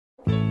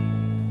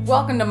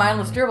Welcome to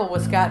Mindless Dribble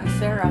with Scott and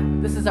Sarah.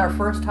 This is our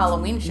first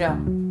Halloween show.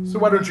 So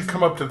why don't you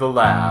come up to the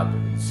lab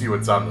and see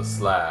what's on the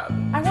slab?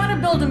 I want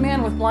to build a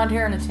man with blonde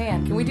hair and a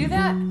tan. Can we do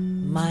that?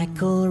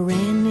 Michael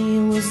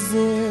Rainey was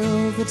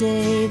ill the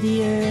day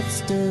the earth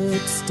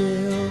stood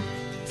still,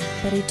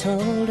 but he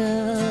told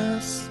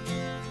us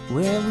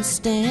where we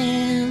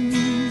stand.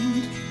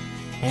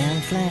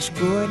 And Flash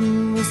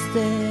Gordon was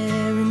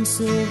there in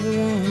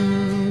silver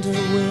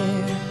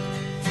underwear.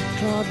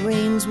 Claude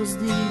Rains was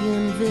the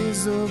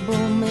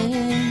invisible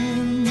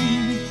man.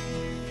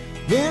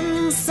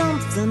 Then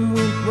something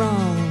went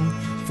wrong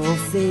for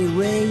Fay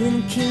Ray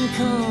and King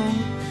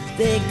Kong.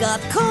 They got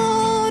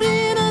caught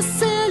in a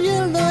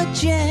cellular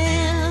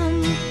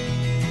jam.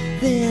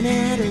 Then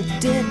at a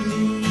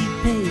deadly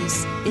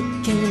pace,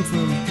 it came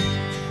from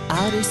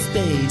outer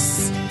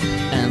space.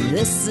 And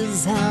this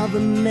is how the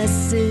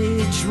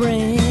message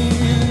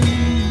ran.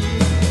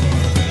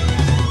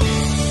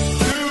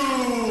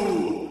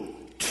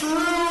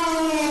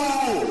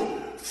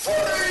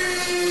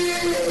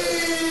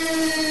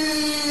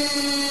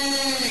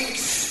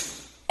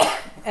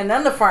 And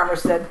then the farmer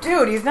said,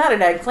 dude, he's not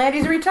an eggplant,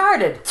 he's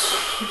retarded.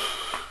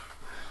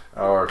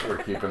 Oh, we're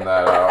keeping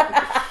that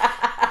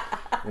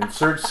out.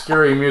 Insert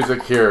scary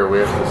music here. We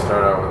have to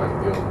start out with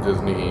like the old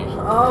Disney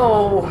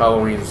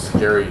Halloween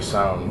scary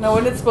sounds. No,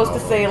 isn't it supposed to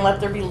say, and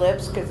let there be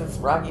lips, because it's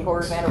Rocky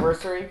Horror's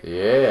anniversary?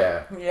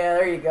 Yeah. Yeah,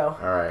 there you go.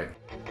 All right.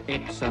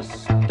 It's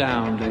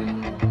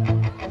astounding.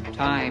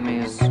 Time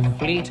is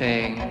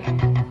fleeting.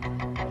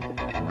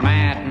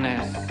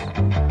 Madness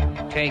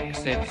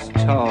takes its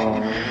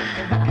toll.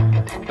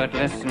 But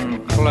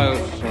listen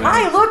closely.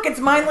 Hi, look, it's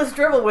Mindless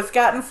Dribble with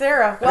Scott and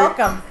Sarah.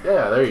 Welcome.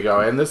 Yeah, there you go.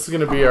 And this is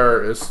going to be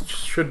this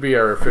should be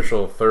our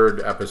official third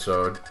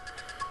episode.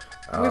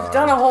 We've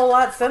done a whole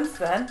lot since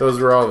then. Those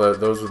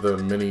are the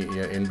mini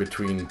in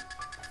between.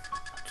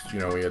 You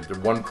know, we had the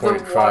 1.5.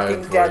 The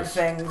Walking Dead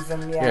things,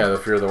 and yeah, the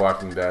Fear of the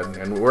Walking Dead,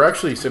 and we're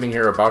actually sitting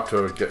here about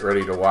to get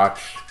ready to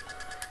watch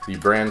the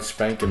brand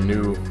spanking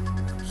new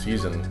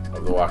season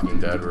of The Walking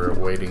Dead. We're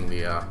awaiting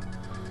the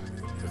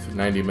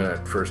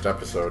 90-minute first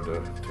episode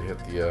to hit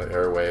the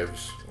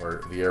airwaves,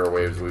 or the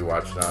airwaves we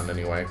watched on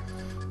anyway.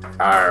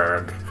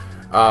 Arrgh.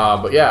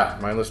 But yeah,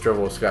 Mindless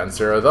Dribble with Scott and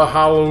Sarah, the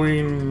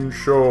Halloween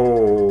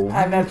show.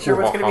 I'm not sure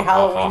what's going to be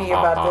Halloweeny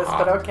about this,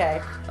 but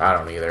okay. I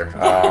don't either.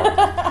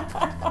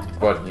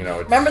 But you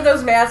know, remember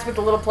those masks with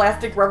the little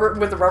plastic rubber,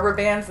 with the rubber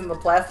bands and the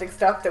plastic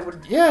stuff that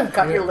would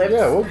cut your lips?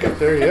 Yeah, we'll get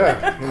there.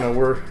 Yeah, you know,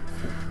 we're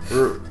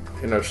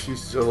you know,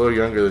 she's a little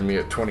younger than me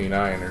at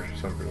 29 or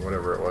something,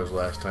 whatever it was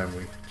last time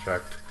we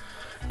checked.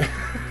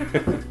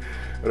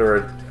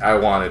 Whatever I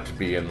wanted to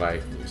be in my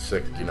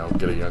sick, you know,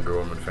 get a younger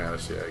woman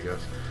fantasy, I guess.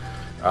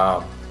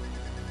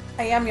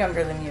 I am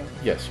younger than you.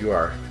 Yes, you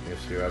are. Yes,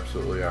 you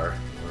absolutely are.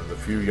 One of the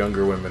few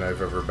younger women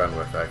I've ever been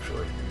with,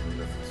 actually.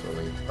 Even if it's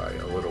only by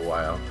a little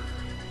while.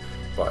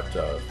 But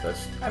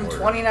that's... I'm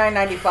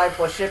 $29.95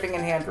 plus shipping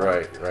and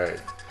handling.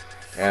 Right.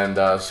 And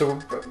so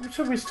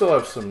we still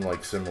have some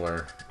like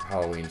similar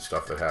Halloween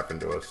stuff that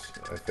happened to us,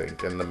 I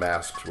think. And the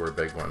masks were a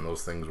big one.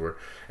 Those things were...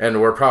 And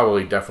were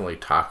probably definitely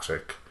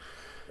toxic.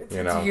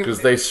 You know,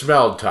 because they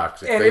smelled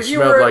toxic. And they if you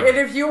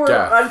were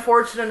death.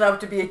 unfortunate enough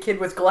to be a kid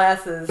with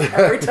glasses,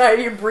 every time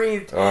you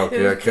breathed, I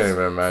can't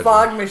even imagine.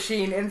 Fog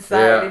machine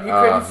inside, and you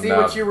couldn't see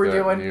what you were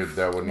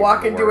doing.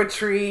 Walk into a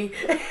tree.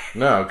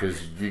 No,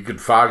 because you could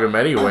fog them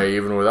anyway,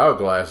 even without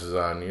glasses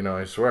on. You know,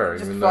 I swear.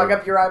 Just fog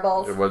up your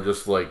eyeballs. It was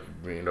just like,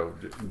 you know,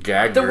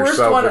 gag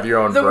yourself with your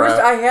own breath.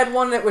 Worst. I had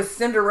one that was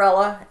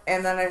Cinderella,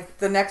 and then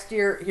the next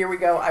year, here we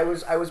go. I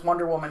was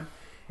Wonder Woman,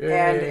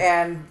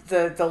 and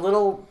the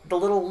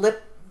little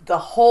lip. The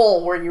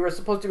hole where you were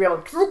supposed to be able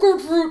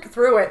to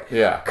through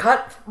it,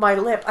 cut my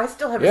lip. I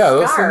still have a scar. Yeah,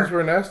 those things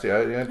were nasty.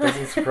 It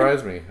doesn't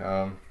surprise me.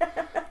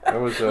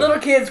 That was little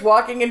kids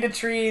walking into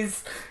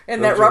trees,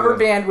 and that rubber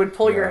band would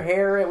pull your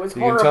hair. It was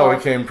horrible. You can tell we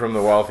came from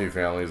the wealthy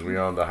families. We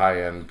owned the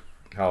high-end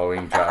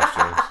Halloween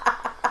costumes.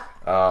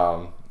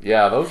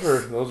 Yeah, those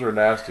were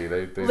nasty.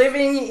 They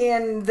living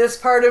in this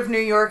part of New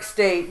York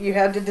State, you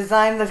had to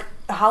design the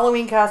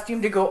Halloween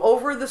costume to go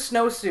over the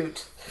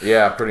snowsuit.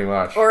 Yeah, pretty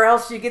much. Or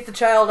else you get the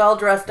child all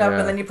dressed up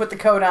and then you put the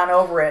coat on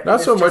over it.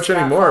 Not so much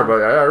anymore,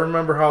 but I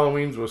remember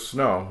Halloween's with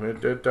snow.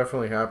 It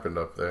definitely happened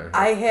up there.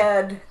 I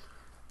had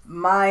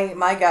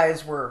my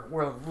guys were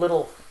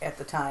little at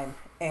the time,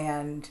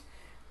 and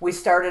we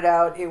started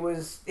out. It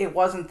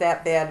wasn't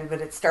that bad, but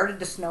it started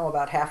to snow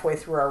about halfway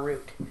through our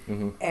route,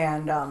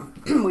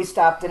 and we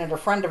stopped in at a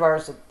friend of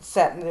ours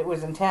that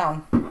was in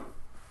town,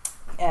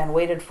 and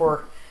waited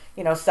for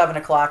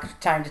 7:00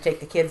 time to take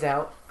the kids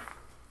out.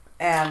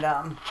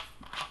 And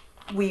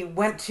we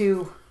went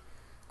to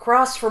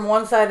cross from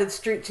one side of the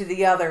street to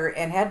the other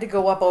and had to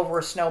go up over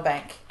a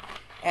snowbank.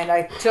 And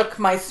I took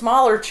my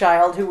smaller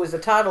child, who was a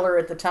toddler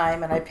at the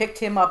time, and I picked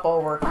him up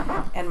over.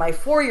 And my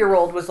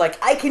 4-year-old was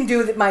like, I can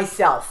do that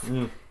myself.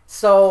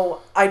 So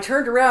I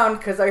turned around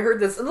because I heard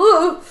this,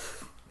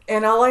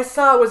 and all I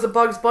saw was a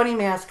Bugs Bunny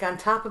mask on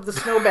top of the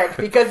snowbank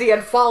because he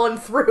had fallen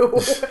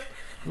through.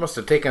 Must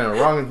have taken a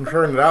wrong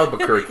turn at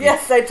Albuquerque.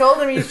 Yes, I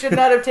told him he should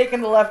not have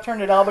taken the left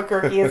turn at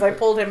Albuquerque as I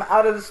pulled him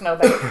out of the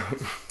snowbank.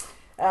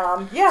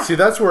 Yeah. See,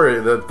 that's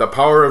where the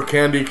power of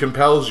candy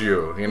compels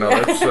you. You know,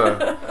 that's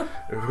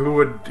who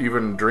would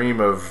even dream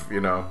of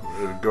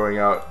going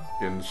out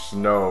in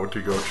snow to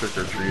go trick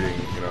or treating?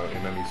 You know,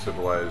 in any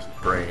civilized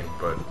brain,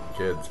 but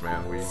kids,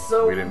 man, we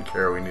didn't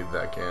care. We needed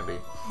that candy.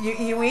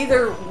 You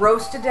either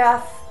roast to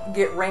death,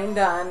 get rained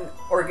on,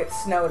 or get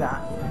snowed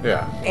on.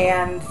 Yeah.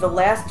 And the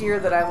last year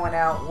that I went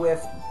out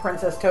with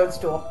Princess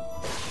Toadstool,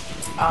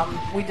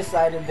 we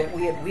decided that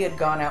we had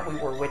gone out, we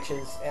were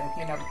witches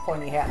and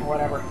pointy hat and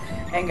whatever,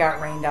 and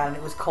got rained on, and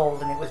it was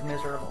cold and it was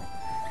miserable.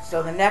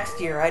 So the next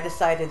year I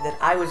decided that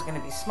I was going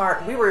to be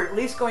smart. We were at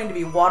least going to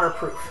be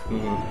waterproof.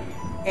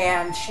 Mm-hmm.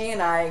 And she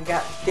and I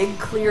got big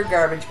clear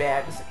garbage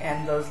bags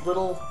and those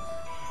little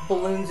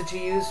balloons that you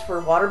use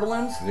for water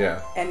balloons.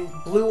 Yeah. And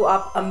blew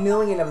up 1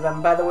 million of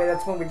them. By the way,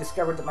 that's when we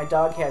discovered that my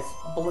dog has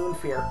balloon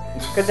fear.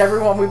 Because every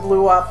one we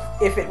blew up,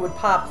 if it would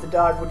pop, the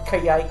dog would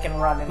kayake and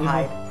run and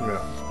hide. Yeah.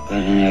 What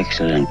an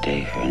excellent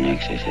day for an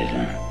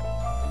exorcism.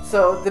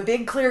 So the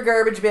big clear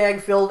garbage bag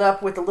filled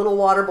up with the little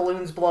water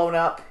balloons blown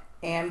up,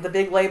 and the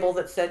big label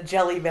that said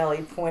Jelly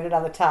Belly pointed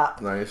on the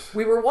top. Nice.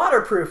 We were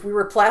waterproof. We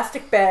were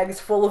plastic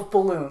bags full of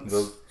balloons.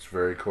 That's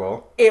very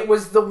cool. It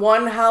was the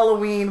one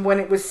Halloween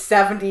when it was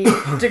 70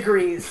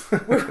 degrees. We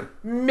were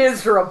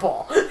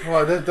miserable.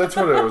 Well, that's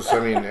what it was. I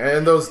mean,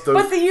 and those.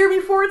 But the year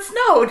before it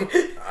snowed.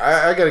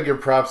 I got to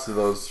give props to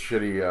those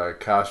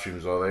shitty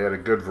costumes, though. They had a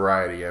good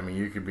variety. I mean,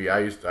 you could be.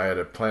 I had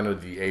a Planet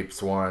of the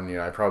Apes one.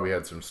 I probably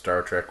had some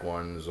Star Trek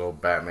ones.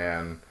 Old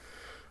Batman.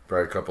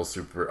 Probably a couple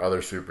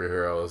other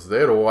superheroes. They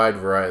had a wide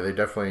variety. They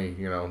definitely,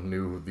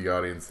 knew the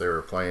audience they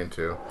were playing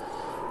to.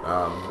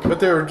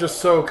 But they were just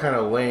so kind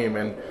of lame.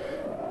 And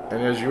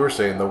as you were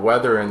saying, the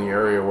weather in the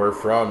area we're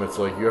from, it's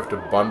like you have to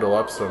bundle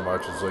up so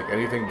much. It's like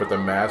anything but the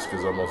mask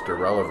is almost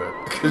irrelevant.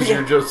 Because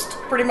you're just...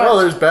 Pretty much. Oh,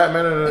 there's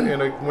Batman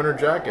in a winter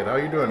jacket. How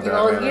you doing,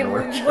 Batman in a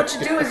winter jacket? What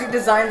you do is you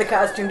design the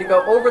costume to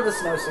go over the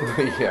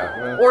snowsuit. Yeah.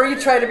 Well, or you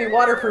try to be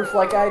waterproof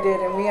like I did,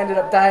 and we ended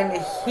up dying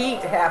of heat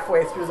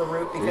halfway through the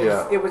route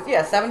because it was,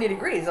 70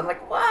 degrees. I'm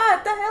like,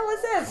 what the hell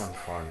is this?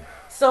 fun.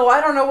 So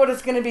I don't know what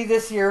it's going to be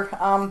this year.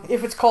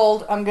 If it's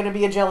cold, I'm going to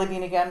be a jelly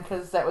bean again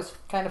because that was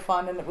kind of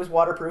fun and it was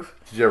waterproof.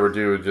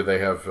 Did they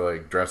have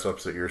like dress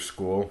ups at your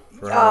school?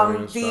 For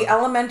Halloween and the stuff?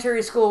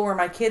 elementary school where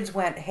my kids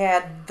went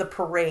had the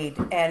parade,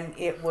 and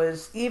it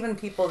was even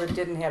people that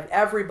didn't have,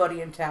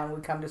 everybody in town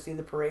would come to see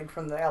the parade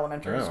from the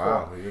elementary school.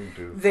 Wow, they didn't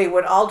do... They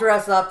would all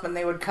dress up and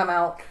they would come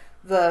out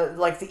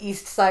the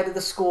east side of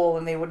the school,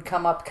 and they would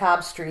come up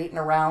Cobb Street and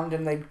around,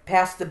 and they'd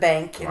pass the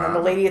bank, and then the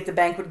lady at the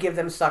bank would give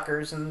them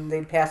suckers, and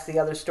they'd pass the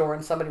other store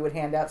and somebody would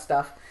hand out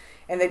stuff,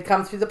 and they'd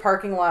come through the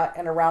parking lot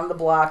and around the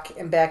block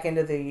and back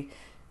into the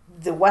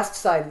west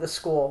side of the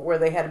school where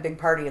they had a big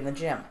party in the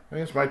gym. I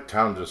guess my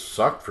town just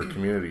sucked for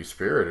community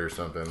spirit or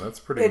something. That's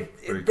pretty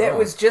cool. That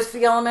was just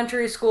the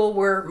elementary school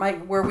where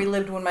we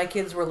lived when my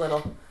kids were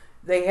little.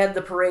 They had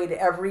the parade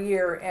every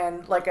year,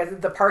 and like I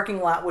said, the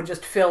parking lot would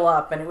just fill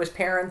up, and it was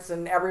parents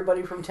and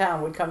everybody from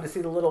town would come to see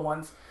the little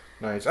ones.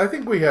 Nice. I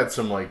think we had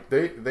some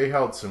they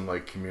held some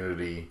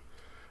community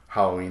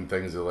Halloween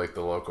things at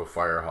the local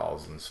fire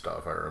halls and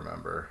stuff. I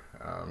remember,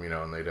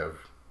 and they'd have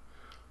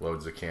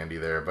loads of candy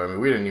there. But I mean,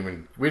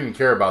 we didn't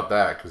care about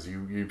that because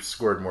you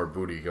scored more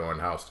booty going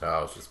house to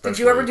house. Did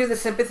you ever do the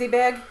sympathy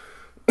bag?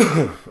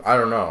 I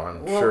don't know.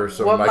 I'm sure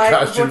some of my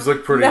costumes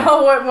look pretty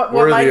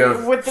worthy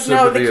of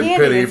sympathy and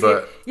pity,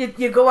 but...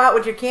 You go out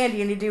with your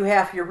candy and you do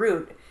half your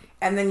route,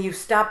 and then you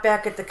stop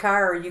back at the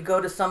car, or you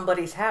go to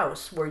somebody's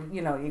house, where,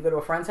 you go to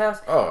a friend's house,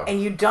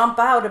 and you dump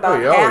out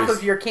about half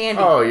of your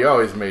candy. Oh, you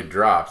always made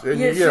drops. And,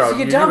 you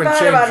dump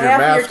out about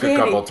half of your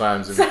candy. A couple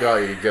times and you thought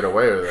you could get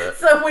away with it.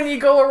 So when you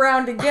go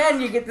around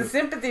again, you get the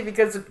sympathy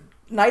because...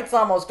 night's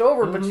almost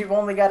over, but you've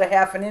only got a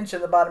half an inch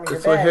in the bottom of your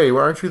bag. It's like, hey,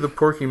 aren't you the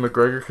Porky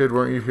McGregor kid?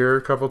 Weren't you here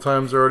a couple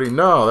times already?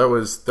 No,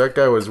 that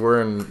guy was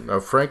wearing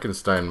a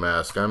Frankenstein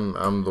mask.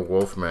 I'm the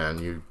Wolf Man.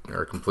 You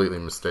are completely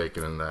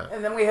mistaken in that.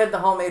 And then we had the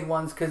homemade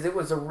ones because it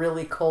was a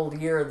really cold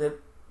year that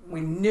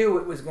we knew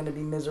it was going to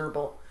be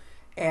miserable.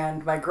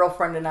 And my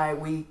girlfriend and I,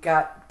 we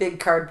got big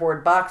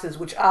cardboard boxes,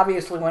 which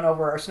obviously went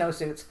over our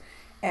snowsuits,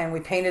 and we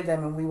painted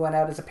them, and we went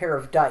out as a pair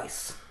of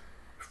dice.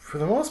 For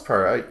the most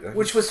part,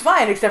 which was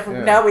fine, except for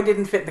now we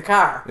didn't fit in the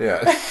car.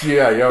 Yeah,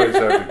 you always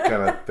have to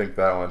kind of think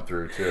that one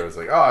through, too. It's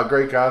like, oh, a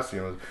great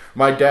costume.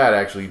 My dad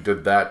actually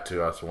did that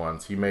to us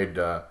once. He made,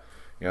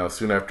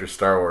 soon after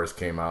Star Wars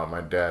came out,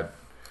 my dad,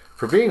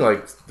 for being,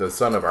 the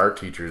son of art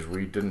teachers,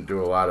 we didn't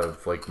do a lot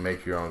of,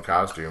 make-your-own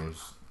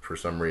costumes for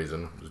some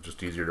reason. It was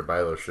just easier to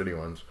buy those shitty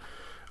ones.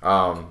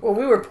 Well,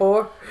 we were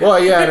poor.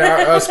 Well, yeah, and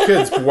us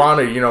kids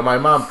wanted, my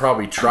mom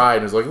probably tried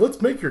and was like,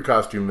 let's make your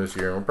costume this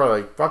year. And we're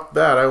probably like, fuck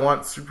that, I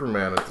want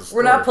Superman at the store.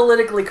 We're not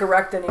politically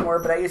correct anymore,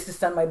 but I used to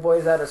send my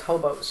boys out as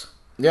hobos.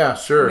 Yeah,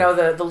 sure.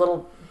 The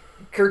little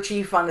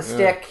kerchief on the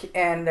stick,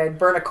 and I'd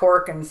burn a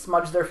cork and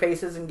smudge their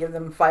faces and give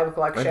them 5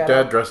 o'clock shadow. My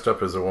dad dressed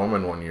up as a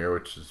woman one year,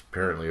 which is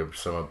apparently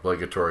some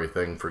obligatory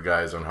thing for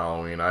guys on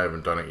Halloween. I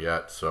haven't done it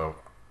yet, so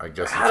I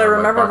guess. It's God, I on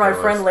remember my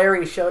bucket friend list.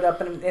 Larry showed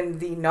up in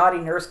the naughty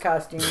nurse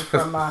costume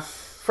from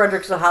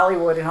Fredericks of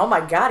Hollywood, and oh my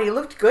God, he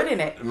looked good in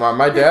it.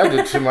 My dad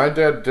did too. My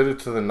dad did it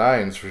to the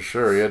nines for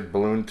sure. He had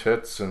balloon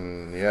tits,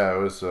 and yeah, it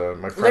was.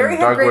 My friend Larry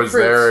had Doug was grapefruits.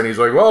 there, and he's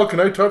like, "Well, can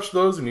I touch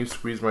those?" And he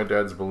squeezed my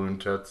dad's balloon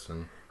tits,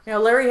 and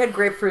Larry had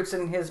grapefruits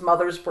in his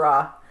mother's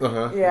bra.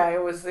 Yeah,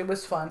 it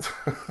was fun.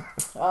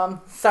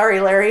 Sorry,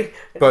 Larry.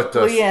 But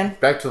Blew you in.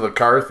 back to the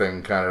car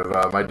thing, kind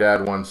of. My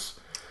dad once,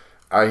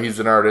 he's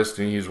an artist,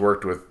 and he's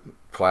worked with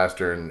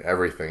plaster and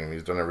everything, and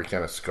he's done every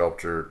kind of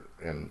sculpture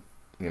and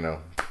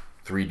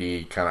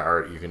 3D kind of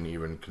art you can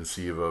even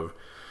conceive of.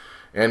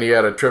 And he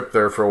had a trip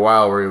there for a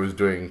while where he was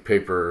doing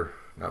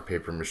not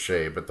paper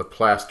mache, but the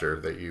plaster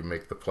that you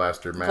make the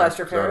plaster masks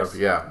Plaster out Paris. of.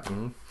 Yeah.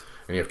 And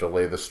you have to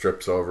lay the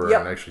strips over Yep.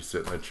 and actually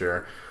sit in the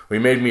chair. Well,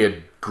 he made me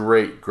a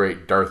great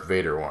Darth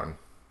Vader one.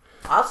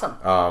 Awesome.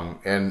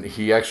 And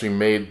he actually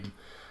made,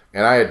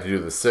 and I had to do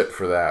the sit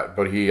for that,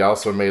 but he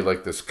also made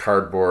like this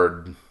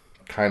cardboard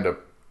kind of,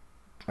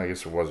 I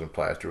guess it wasn't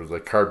plaster, it was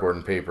like cardboard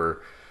and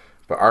paper,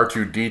 but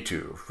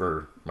R2-D2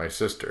 for my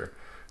sister.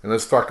 And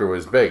this fucker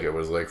was big. It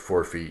was like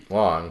 4 feet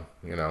long,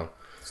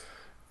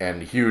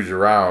 and huge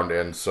around,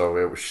 and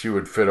so she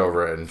would fit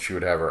over it, and she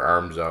would have her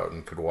arms out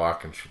and could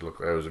walk, and she'd look.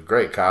 It was a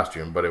great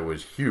costume, but it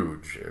was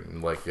huge,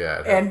 and it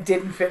had, and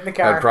didn't fit in the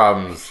car. had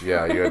problems.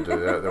 Yeah, you had to.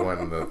 That went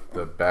in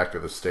the back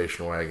of the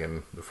station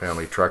wagon, the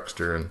family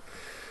truckster,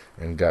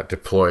 and got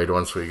deployed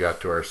once we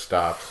got to our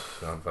stops.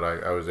 But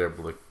I was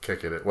able to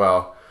kick it.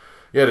 Well,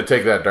 you had to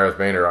take that Darth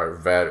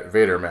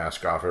Vader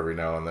mask off every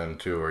now and then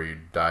too, or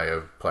you'd die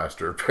of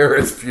plaster of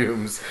Paris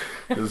fumes.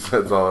 That's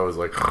all I was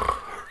like.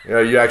 Yeah,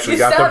 you actually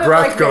got the sounded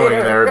breath like going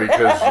Vader. there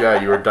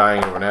because you were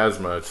dying of an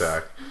asthma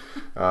attack.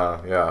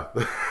 Yeah.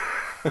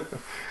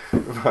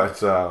 But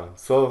so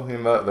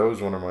that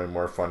was one of my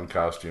more fun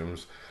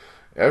costumes.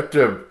 Up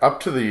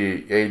to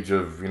the age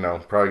of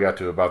probably got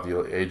to about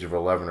the age of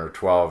 11 or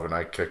 12, and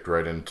I kicked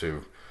right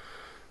into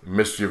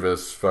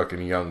mischievous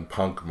fucking young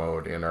punk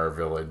mode in our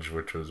village,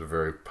 which was a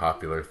very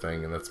popular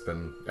thing, and that's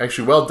been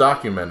actually well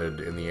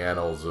documented in the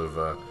annals of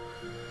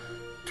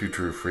Two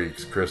True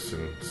Freaks. Chris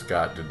and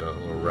Scott did a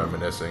little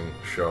reminiscing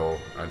show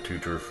on Two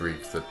True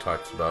Freaks that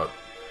talks about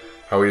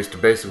how we used to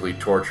basically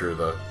torture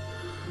the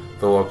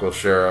local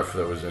sheriff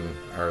that was in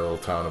our little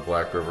town of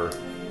Black River,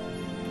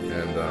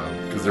 and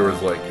because there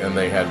was and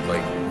they had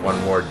one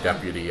more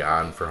deputy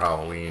on for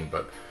Halloween,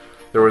 but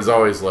there was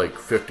always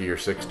 50 or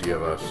 60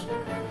 of us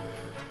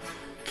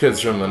kids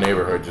from the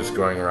neighborhood just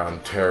going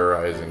around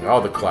terrorizing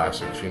all the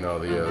classics,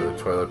 the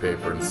toilet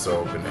paper and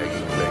soap and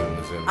egging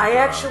things. And I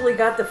actually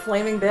got the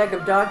flaming bag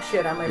of dog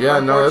shit on my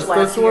front that's porch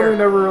last the one year. we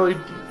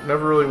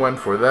never really went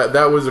for.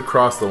 That was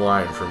across the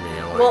line for me.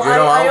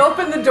 I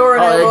opened the door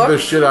and I I'll egg looked. the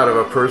shit out of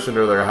a person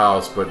or their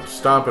house, but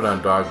stomping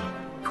on dog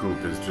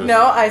poop is just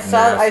No, I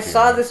saw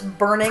nasty. this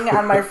burning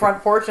on my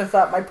front porch and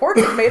thought, my porch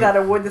is made out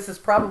of wood. This is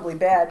probably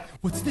bad.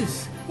 What's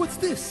this? What's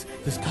this?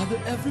 There's color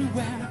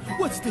everywhere.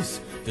 What's this?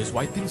 There's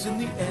white things in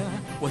the air.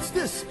 What's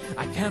this?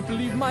 I can't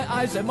believe my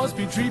eyes. I must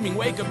be dreaming.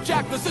 Wake up,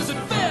 Jack. This isn't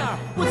fair.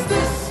 What's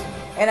this?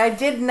 And I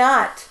did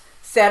not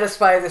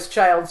satisfy this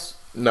child's.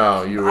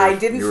 No, I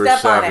didn't you were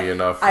step on savvy it.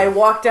 enough. I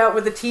walked out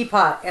with a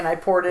teapot and I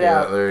poured it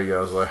Yeah, out. there you go.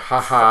 I was like,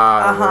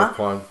 ha little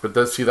punk. But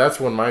that's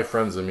when my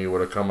friends and me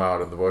would have come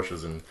out of the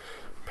bushes and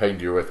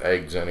pegged you with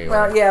eggs anyway.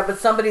 Well, yeah, but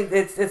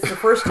it's the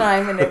first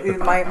time in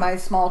my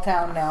small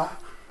town now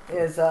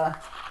is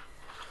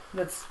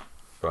that's.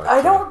 But,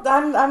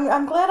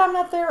 I'm glad I'm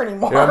not there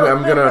anymore. Yeah,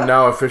 I'm gonna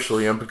now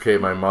officially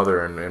implicate my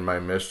mother in my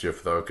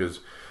mischief though, because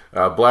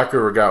Black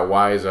River got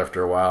wise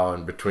after a while,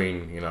 and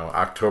between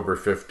October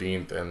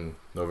 15th and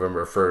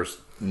November 1st,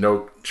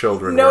 no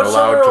children were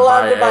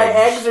allowed to buy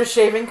eggs or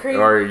shaving cream.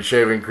 or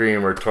shaving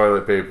cream or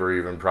toilet paper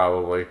even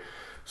probably.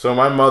 So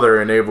my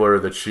mother,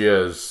 enabler that she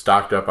is,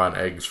 stocked up on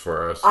eggs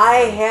for us. I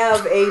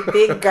have a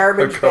big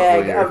garbage couple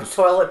bag years. of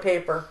toilet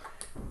paper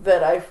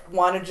that I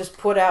want to just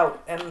put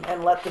out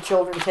and let the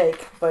children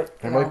take. But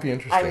It might be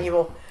interesting. I'm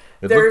evil.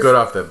 It looked good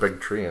off that big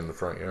tree in the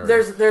front yard.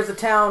 There's a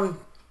town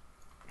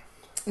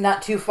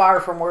not too far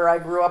from where I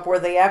grew up where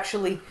they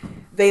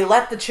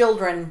let the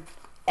children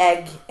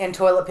egg and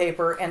toilet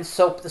paper and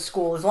soap the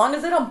school as long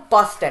as they don't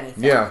bust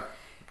anything. Yeah.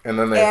 And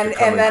then they have to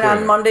come and then clean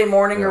on it. Monday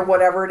morning or Yeah.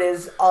 whatever it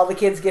is, all the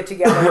kids get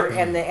together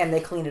and they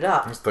clean it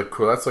up. That's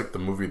like the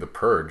movie The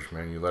Purge,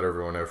 man. You let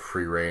everyone have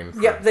free reign.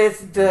 Yep,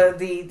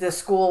 the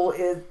school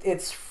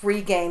it's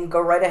free game. Go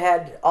right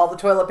ahead. All the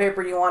toilet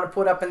paper you want to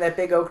put up in that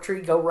big oak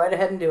tree, go right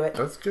ahead and do it.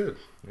 That's good.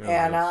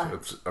 Yeah, And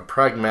it's a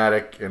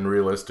pragmatic and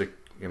realistic,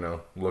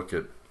 look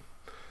at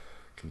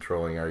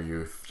controlling our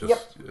youth.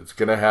 It's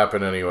gonna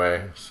happen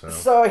anyway.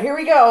 So here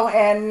we go,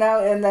 and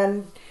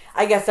then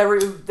I guess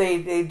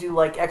they do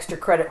like extra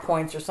credit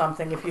points or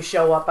something if you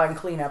show up on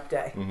cleanup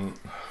day.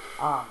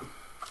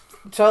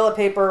 Toilet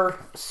paper,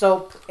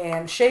 soap,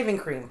 and shaving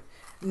cream.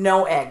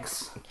 No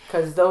eggs,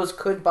 because those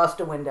could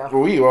bust a window.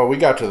 We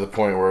got to the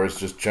point where it was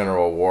just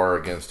general war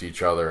against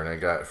each other, and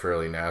it got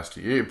fairly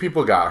nasty.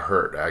 People got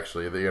hurt,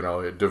 actually.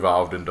 It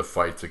devolved into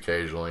fights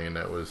occasionally, and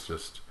it was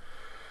just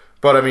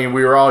But I mean,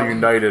 we were all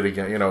united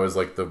again. You know, it was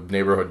like the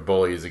neighborhood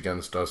bullies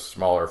against us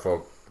smaller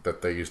folk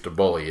that they used to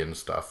bully and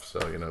stuff.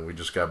 So, you know, we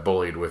just got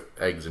bullied with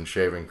eggs and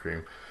shaving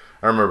cream.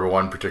 I remember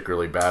one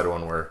particularly bad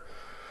one where,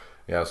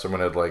 yeah, someone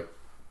had like,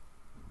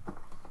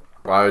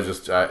 well,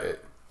 I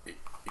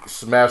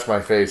smashed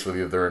my face with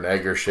either an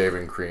egg or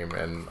shaving cream,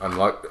 and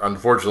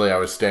unfortunately I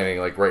was standing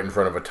like right in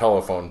front of a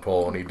telephone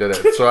pole when he did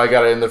it. So I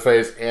got it in the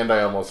face and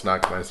I almost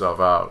knocked myself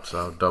out.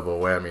 So double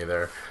whammy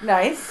there.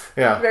 Nice.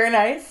 Yeah. Very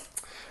nice.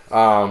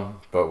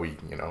 But we,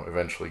 you know,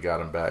 eventually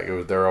got him back.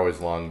 They're always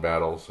long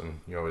battles, and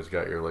you always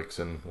got your licks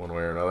in one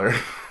way or another.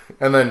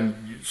 And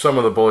then some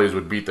of the bullies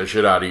would beat the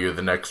shit out of you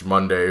the next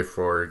Monday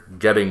for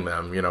getting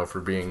them, you know, for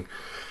being,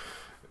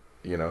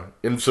 you know,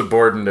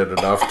 insubordinate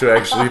enough to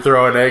actually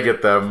throw an egg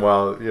at them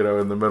while, you know,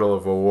 in the middle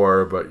of a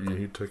war, but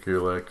you took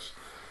your licks.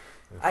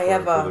 For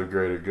the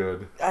greater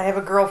good. I have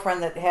a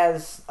girlfriend that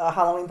has a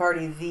Halloween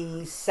party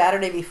the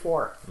Saturday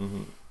before.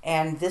 Mm-hmm.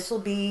 And this will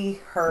be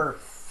her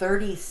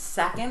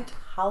 32nd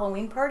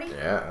Halloween party.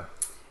 Yeah.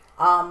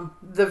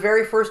 The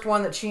very first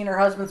one that she and her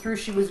husband threw,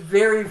 she was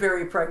very,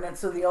 very pregnant,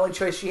 so the only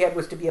choice she had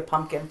was to be a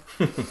pumpkin.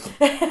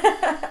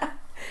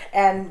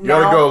 And you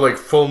gotta go like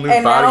full new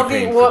body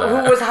paint for that.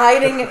 Who was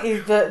hiding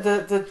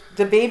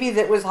the baby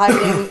that was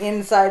hiding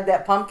inside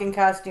that pumpkin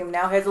costume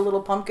now has a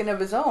little pumpkin of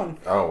his own.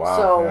 Oh wow!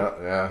 So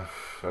yeah.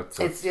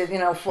 It's you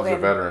know, she's a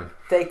veteran.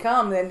 They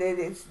come and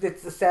it's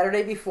the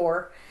Saturday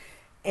before,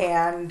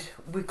 and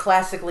we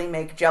classically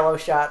make Jell-O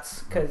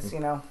shots because you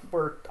know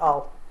we're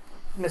all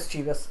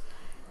mischievous.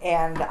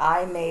 And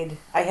I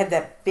had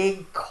that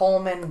big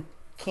Coleman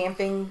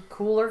camping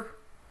cooler.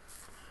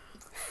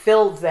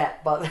 Filled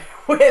that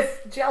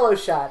with Jell-O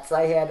shots.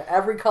 I had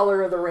every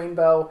color of the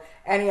rainbow,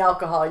 any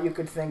alcohol you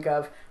could think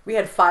of. We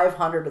had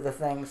 500 of the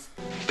things.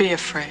 Be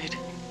afraid.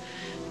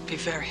 Be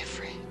very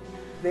afraid.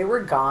 They were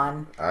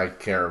gone. I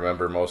can't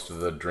remember most of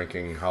the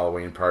drinking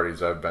Halloween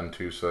parties I've been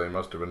to, so they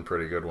must have been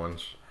pretty good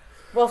ones.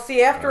 Well,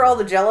 see, after all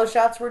the Jell-O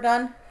shots were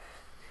done,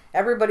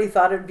 everybody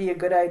thought it'd be a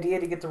good idea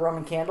to get the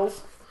Roman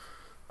candles.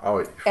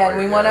 Oh, and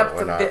we went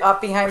up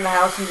behind the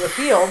house into the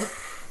field.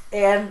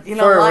 And, you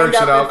know, fireworks lined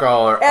up and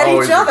alcohol are at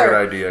always each other. A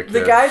good idea, kids.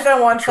 The guys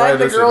on one Try side,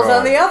 the this at girls on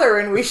home. the other,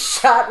 and we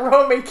shot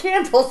Roman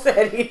candles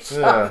at each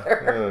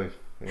other.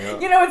 Yeah.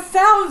 You know, it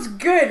sounds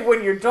good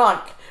when you're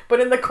drunk, but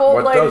in the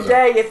cold light of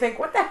day, you think,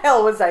 what the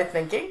hell was I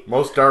thinking?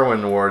 Most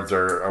Darwin Awards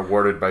are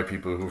awarded by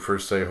people who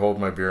first say, hold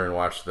my beer and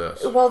watch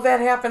this. Well,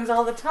 that happens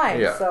all the time,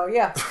 yeah. So,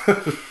 yeah.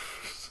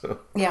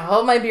 Yeah,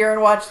 hold my beer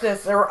and watch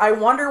this. Or I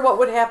wonder what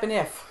would happen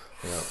if.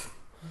 Yeah.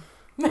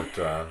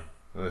 But,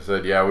 they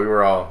said, yeah, we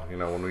were all, you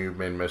know, when we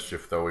made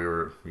mischief, though, we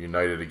were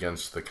united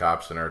against the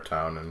cops in our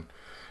town.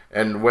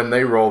 And when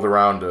they rolled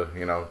around to,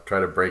 you know,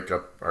 try to break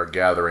up our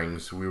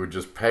gatherings, we would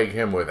just peg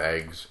him with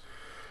eggs.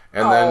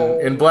 And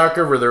then in Black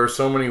River, there were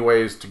so many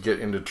ways to get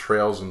into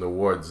trails in the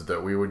woods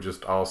that we would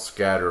just all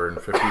scatter in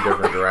 50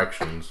 different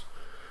directions.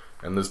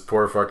 And this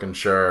poor fucking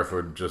sheriff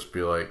would just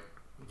be like,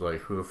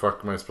 who the fuck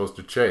am I supposed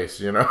to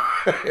chase, you know?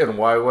 And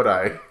why would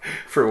I,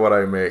 for what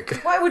I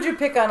make? Why would you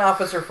pick on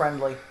Officer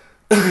Friendly?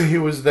 He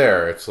was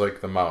there. It's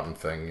like the mountain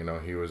thing, you know.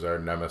 He was our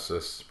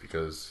nemesis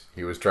because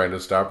he was trying to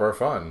stop our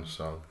fun,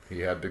 so he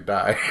had to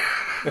die.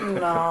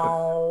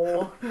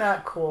 No,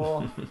 not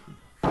cool.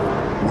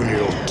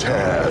 We'll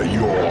tear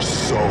your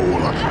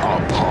soul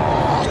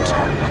apart.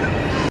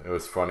 It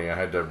was funny. I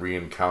had to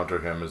re-encounter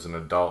him as an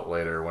adult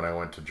later when I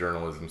went to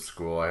journalism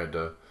school. I had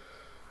to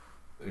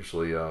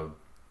actually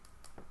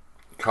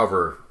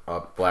cover a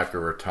Black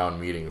River town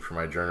meeting for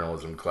my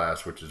journalism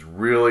class, which is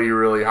really,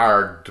 really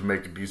hard to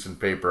make a decent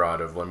paper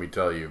out of, let me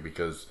tell you,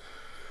 because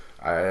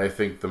I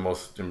think the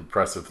most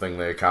impressive thing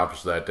they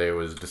accomplished that day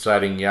was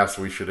deciding, yes,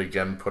 we should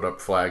again put up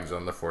flags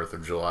on the 4th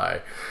of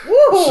July.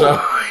 Woo! So,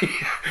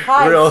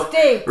 High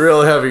stakes.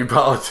 Real heavy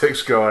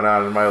politics going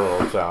on in my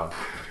little town.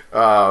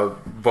 But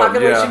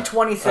Population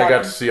 27. I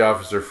got to see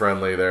Officer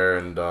Friendly there,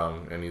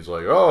 and he's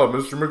like, "Oh,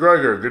 Mr.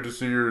 McGregor, good to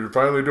see you're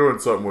finally doing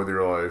something with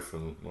your life."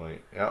 And I'm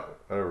like, "Yeah,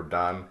 whatever,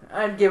 Don."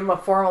 I'd give him a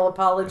formal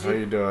apology. How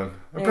you doing?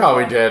 I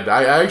probably did.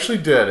 I actually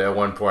did at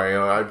one point. You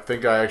know, I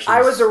think I actually.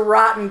 I was a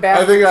rotten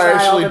bastard. I think I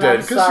actually child,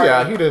 did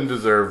because he didn't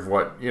deserve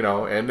what you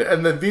know. And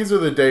then these are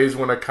the days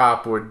when a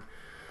cop would,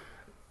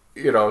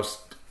 you know.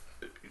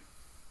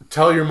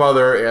 Tell your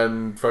mother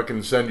and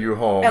fucking send you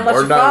home. And let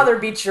your father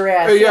beat your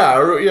ass. Yeah,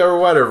 or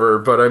whatever.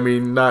 But I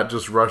mean, not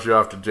just rush you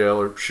off to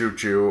jail or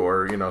shoot you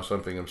or, you know,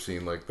 something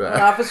obscene like that.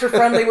 When Officer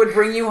Friendly would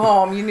bring you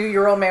home, you knew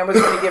your old man was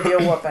going to give you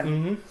a whooping.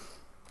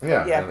 Mm-hmm.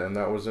 Yeah. And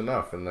that was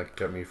enough. And that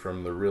kept me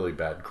from the really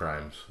bad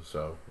crimes.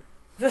 So,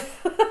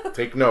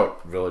 take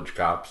note, village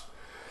cops.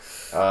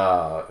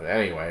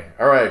 Anyway.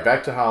 All right,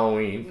 back to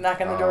Halloween. Knock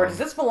on the door. Does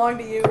this belong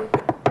to you?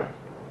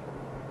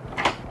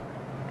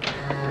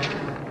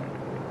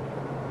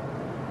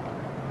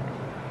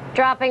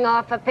 Dropping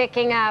off or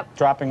picking up?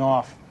 Dropping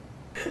off.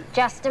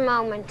 Just a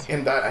moment.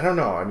 And I don't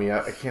know. I mean,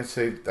 I can't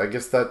say. I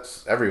guess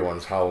that's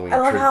everyone's Halloween I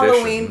love traditions.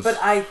 Halloween, but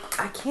I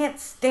can't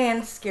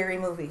stand scary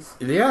movies.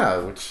 Yeah,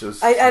 which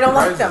is I don't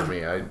like surprises them.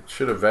 me. I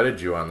should have vetted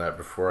you on that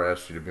before I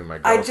asked you to be my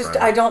girlfriend.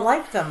 I don't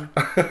like them.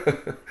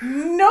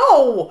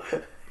 No.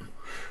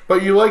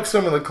 But you like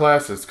some of the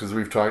classics because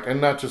we've talked, and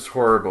not just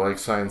horror, but like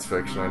science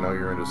fiction. I know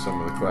you're into some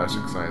of the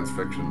classic science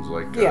fictions,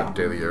 like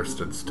Day the Earth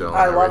Stood Still.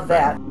 I love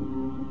that.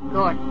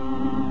 Good.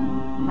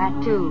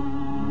 Latu,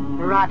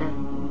 Barada,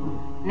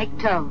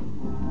 Nikto.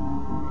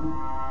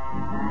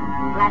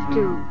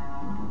 Latu,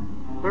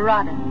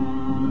 Barada,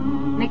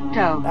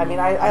 Nikto. I mean,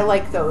 I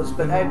like those,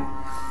 but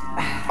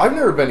I've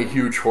never been a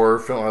huge horror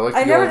film. I like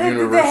the never old did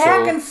Universal. the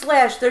hack and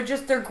slash.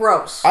 They're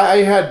gross. I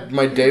had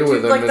my day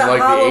with them in like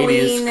the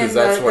 80s because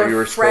that's what you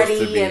were supposed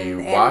to be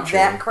watching.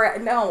 And that crap.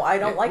 No, I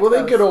don't like well,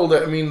 those. they get old.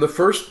 I mean,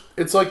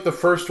 it's like the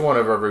first one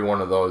of every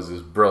one of those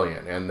is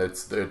brilliant, and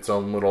it's its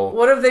own little.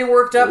 What have they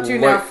worked up to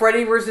now?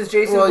 Freddy versus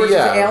Jason versus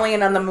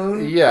Alien on the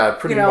Moon. Yeah,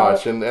 pretty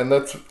much, and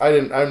that's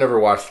I've never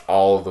watched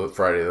all of the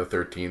Friday the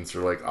 13th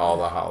or like all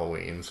the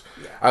Halloweens.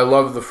 Yeah. I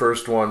love the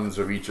first ones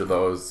of each of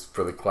those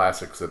for the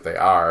classics that they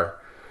are.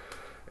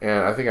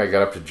 And I think I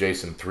got up to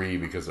Jason 3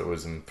 because it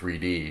was in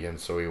 3D, and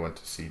so we went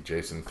to see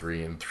Jason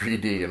 3 in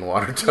 3D in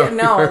Watertown.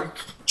 Yeah, no. New York.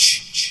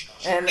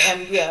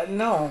 and yeah,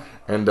 no.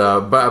 And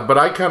but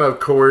I kind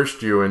of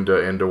coerced you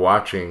into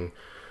watching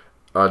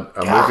a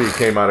movie that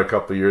came out a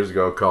couple of years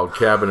ago called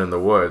Cabin in the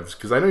Woods,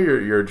 because I know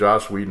you're a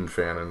Joss Whedon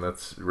fan, and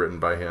that's written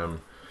by him.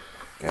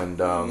 And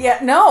yeah,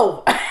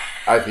 no.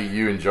 I think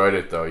you enjoyed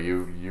it though.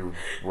 You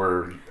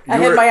were. I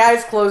had my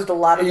eyes closed a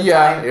lot of the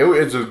time. Yeah,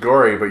 it's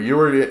gory, but you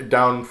were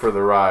down for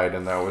the ride,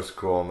 and that was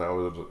cool, and that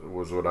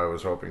was what I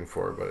was hoping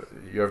for. But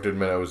you have to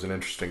admit, it was an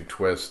interesting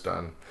twist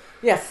on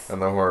the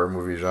horror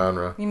movie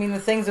genre. You mean the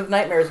things of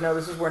nightmares? No,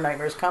 this is where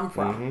nightmares come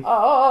from. Mm-hmm.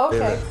 Oh,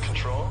 okay.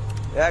 Control?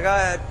 Yeah, go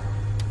ahead.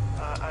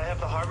 I have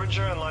the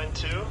Harbinger on line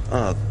 2.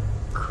 Oh,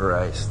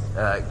 Christ.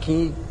 Can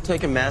you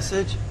take a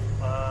message?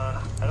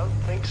 I don't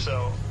think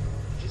so.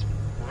 He's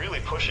really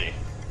pushy.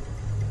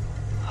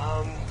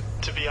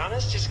 To be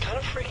honest, he's kind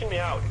of freaking me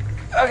out.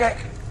 Okay.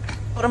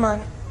 Put him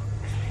on.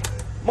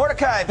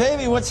 Mordecai,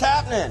 baby, what's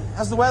happening?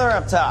 How's the weather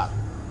up top?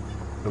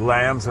 The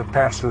lambs have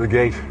passed through the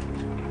gate.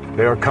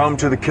 They are come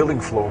to the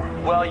killing floor.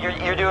 Well,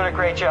 you're doing a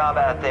great job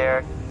out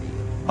there.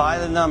 By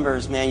the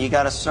numbers, man. You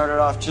got to start it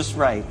off just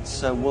right.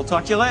 So we'll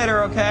talk to you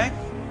later, okay?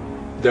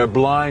 Their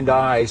blind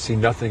eyes see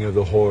nothing of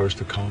the horrors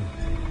to come.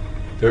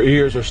 Their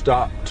ears are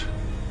stopped.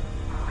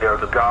 They are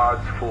the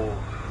gods' fools.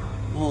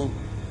 Well,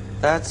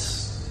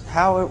 that's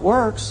how it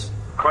works.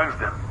 Cleanse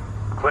them.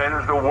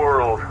 Cleanse the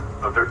world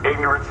of their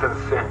ignorance and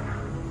sin.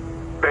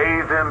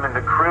 Bathe them in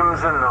the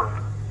crimson of...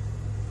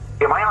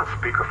 Am I on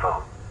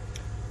speakerphone?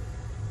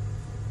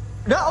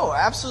 No,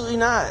 absolutely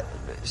not.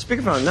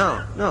 Speakerphone,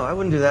 no, I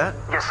wouldn't do that.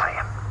 Yes, I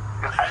am.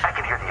 I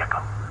can hear the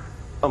echo.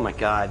 Oh my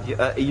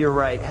God, you're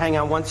right. Hang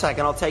on 1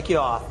 second, I'll take you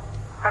off.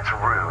 That's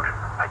rude.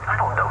 I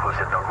don't know who's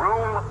in the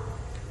room.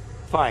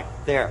 Fine,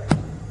 there.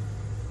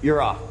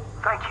 You're off.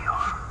 Thank you.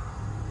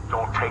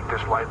 Don't take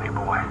this lightly,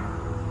 boy.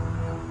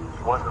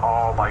 It wasn't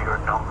all by your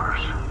numbers.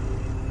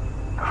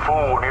 The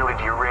fool nearly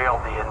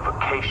derailed the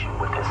invocation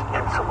with his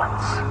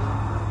insolence.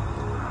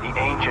 The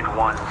Ancient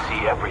Ones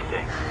see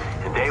everything,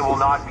 and they will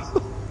not be...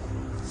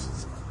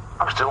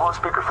 I'm still on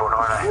speakerphone,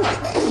 aren't I?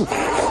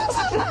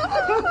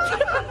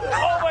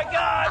 Oh my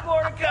God,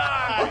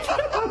 Mordecai!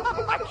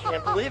 I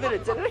can't believe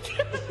it did it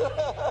again.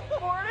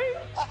 Morty?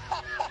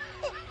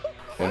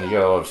 And you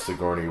gotta love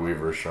Sigourney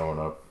Weaver showing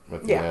up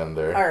at the end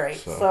there. All right.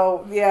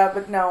 So yeah,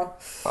 but no.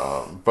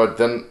 But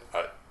then,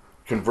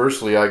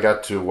 conversely, I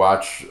got to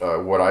watch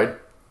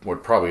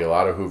what probably a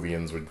lot of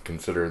Whovians would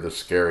consider the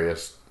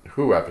scariest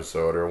Who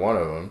episode, or one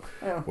of them,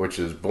 which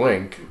is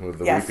Blink with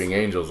the Weeping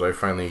Angels. I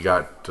finally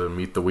got to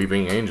meet the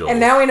Weeping Angels. And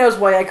now he knows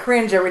why I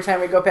cringe every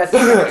time we go past the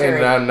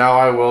cemetery. And now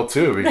I will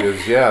too,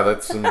 because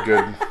that's some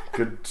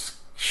good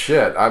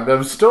shit.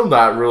 I'm still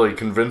not really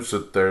convinced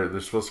that they're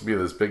supposed to be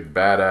this big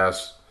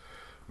badass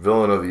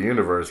villain of the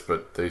universe,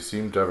 but they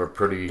seem to have a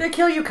pretty... They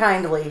kill you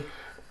kindly.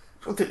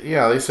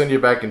 Yeah, they send you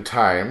back in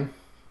time.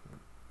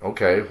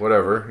 Okay,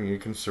 whatever. You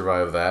can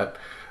survive that.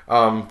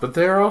 But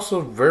they're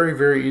also very,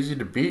 very easy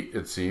to beat,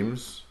 it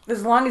seems.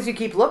 As long as you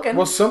keep looking.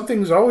 Well,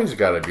 something's always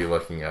got to be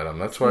looking at them.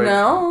 That's why...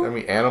 No. I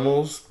mean,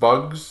 animals,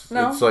 bugs.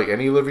 No. It's like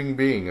any living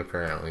being,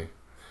 apparently.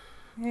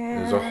 Yeah.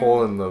 There's a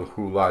hole in the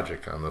Who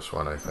logic on this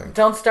one, I think.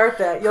 Don't start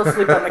that. You'll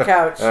sleep on the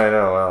couch. I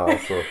know. Well,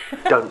 also...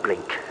 Don't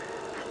blink.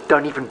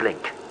 Don't even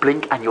blink.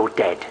 Blink and you're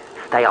dead.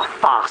 They are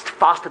fast,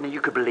 faster than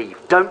you could believe.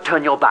 Don't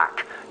turn your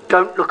back.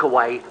 Don't look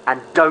away, and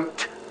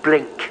don't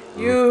blink.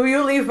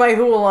 You leave my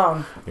Who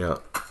alone. Yeah.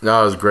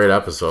 No, it was a great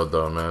episode,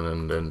 though, man,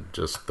 and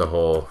just the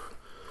whole...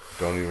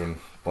 Don't even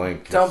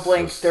blink. Don't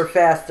blink. Just... They're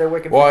fast. They're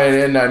wicked well, fast.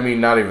 and I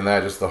mean, not even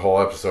that, just the whole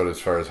episode as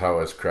far as how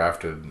it's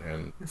crafted.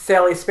 And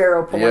Sally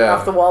Sparrow pulling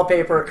off the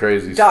wallpaper.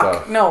 Crazy duck.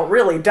 stuff. No,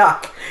 really,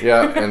 duck.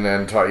 Yeah, and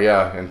then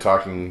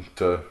talking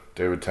to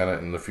David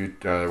Tennant in the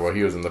future.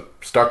 He was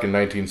stuck in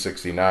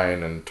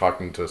 1969 and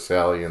talking to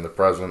Sally in the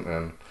present,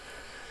 and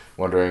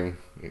wondering,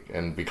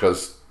 and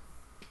because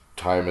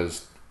time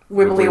is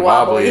Wibbly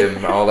wobbly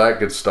and all that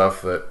good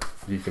stuff, that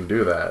you can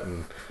do that.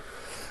 And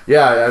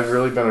yeah, I've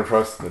really been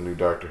impressed with the new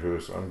Doctor Who,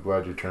 so I'm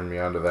glad you turned me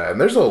on to that. And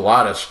there's a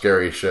lot of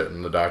scary shit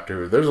in the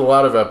Doctor Who. There's a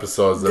lot of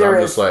episodes that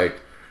I'm just like,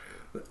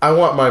 I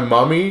want my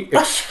mummy.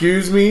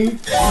 Excuse me.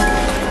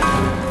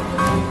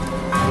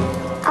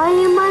 Are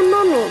you my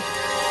mummy?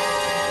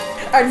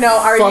 No,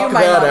 are you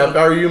my mummy?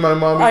 Are you my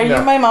mummy? Are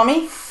you my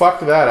mummy? Fuck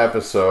that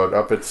episode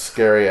up its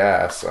scary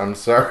ass. I'm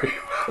sorry.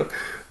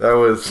 That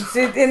was...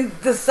 See, in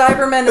the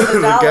Cybermen and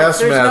the Daleks,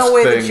 there's no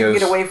way that you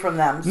get away from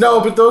them. So.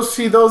 No, but those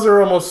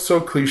are almost so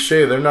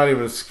cliche. They're not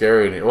even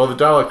scary. Well, the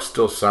Daleks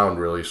still sound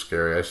really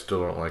scary. I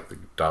still don't like the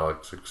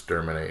Daleks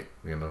exterminate,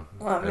 you know.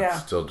 Well, it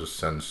still just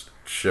sends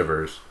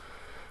shivers.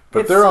 But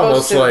It's they're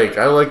almost supposed to- like...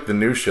 I like the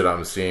new shit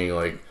I'm seeing,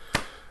 like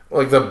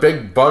the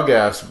big bug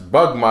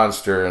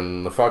monster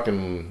and the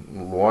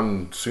fucking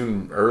one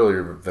soon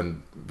earlier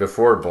than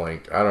before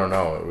Blink. I don't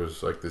know. It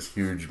was like this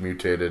huge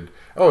mutated...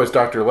 Oh, it's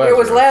Dr. Lazarus. It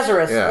was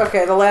Lazarus. Yeah.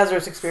 Okay, the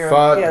Lazarus experiment.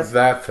 Fuck yes.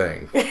 that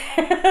thing.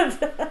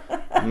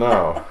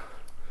 No.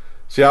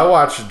 See, I'll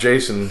watch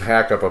Jason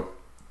hack up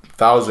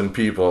 1,000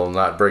 people and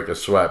not break a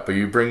sweat, but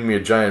you bring me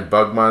a giant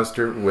bug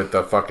monster with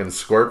a fucking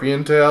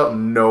scorpion tail?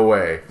 No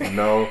way.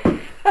 No.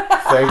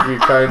 Thank you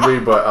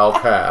kindly, but I'll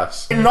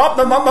pass. No,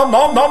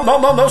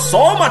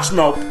 so much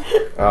nope.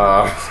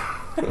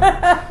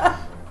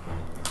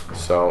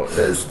 So,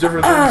 it's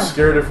different things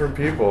scare different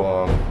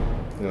people,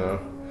 you know.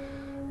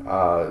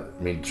 I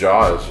mean,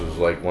 Jaws was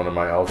like one of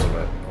my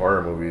ultimate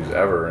horror movies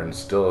ever, and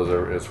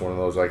still it's one of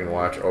those I can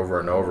watch over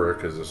and over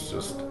because it's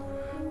just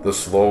the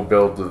slow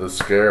build to the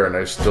scare, and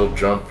I still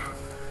jump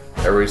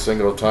every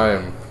single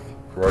time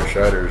Roy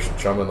Scheider's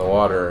chumming the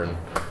water. And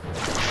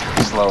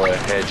slow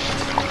ahead.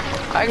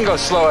 I can go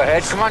slow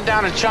ahead. Come on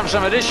down and chum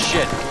some of this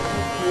shit.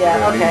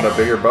 Yeah, okay. I need a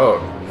bigger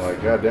boat. I'm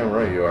like, goddamn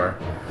right you are.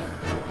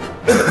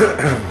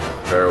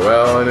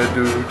 Farewell and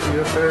adieu to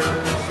your fair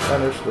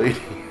Spanish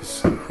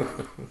ladies.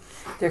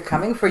 They're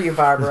coming for you,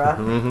 Barbara.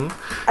 Mm-hmm.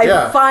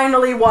 I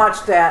finally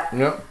watched that.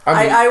 Yep.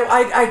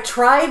 I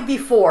tried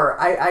before.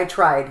 I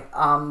tried.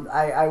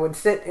 I would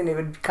sit and it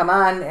would come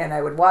on and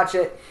I would watch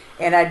it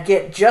and I'd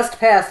get just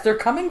past "They're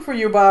coming for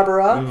you,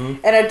 Barbara,"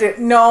 and I'd do,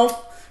 no,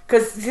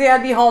 because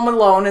I'd be home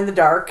alone in the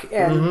dark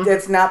and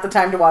it's not the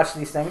time to watch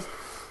these things.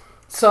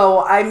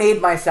 So I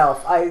made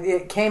myself.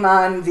 It came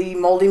on the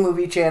Moldy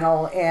Movie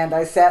Channel and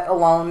I sat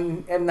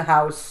alone in the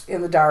house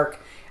in the dark.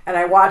 And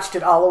I watched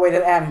it all the way to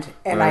the end,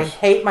 and nice. I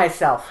hate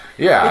myself.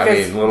 Yeah, I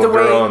because mean, little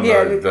girl in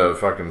yeah, the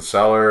fucking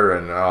cellar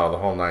and the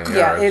whole 9 yards.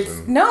 Yeah, it's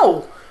and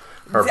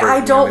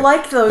I don't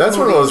like those. That's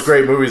movies. one of those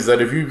great movies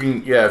that if you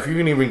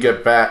can even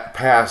get back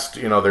past,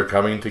 they're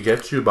coming to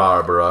get you,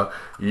 Barbara.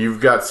 You've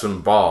got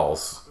some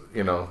balls,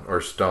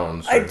 or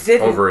stones, or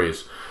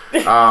ovaries.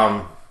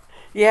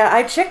 Yeah,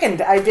 I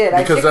chickened. I did.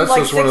 Because that's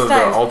like just one of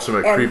the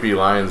ultimate and, creepy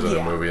lines in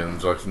the movie. And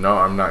it's like, no,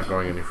 I'm not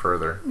going any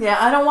further.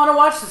 Yeah, I don't want to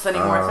watch this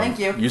anymore. Thank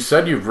you. You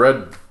said you've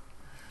read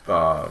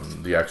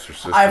The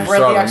Exorcist. I've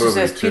read The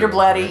Exorcist. Peter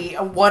Blatty.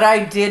 Right? What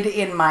I did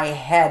in my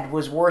head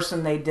was worse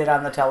than they did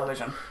on the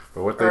television.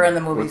 But in the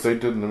movies. What they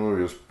did in the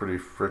movie was pretty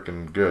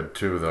freaking good,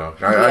 too, though.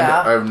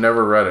 Yeah. I've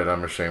never read it,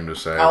 I'm ashamed to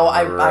say. Oh,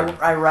 I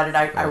read it.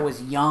 I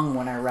was young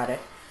when I read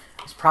it.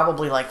 I was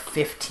probably like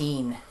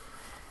 15.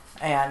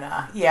 And,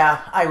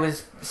 I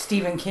was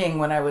Stephen King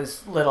when I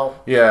was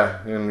little.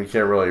 Yeah, and you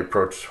can't really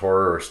approach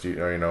horror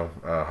or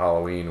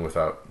Halloween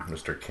without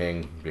Mr.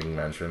 King being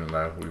mentioned.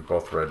 And we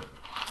both read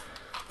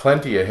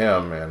plenty of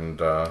him.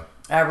 And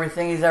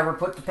everything he's ever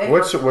put to paper.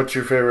 What's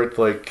your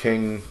favorite,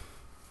 King,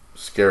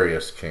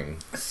 scariest King?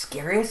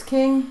 Scariest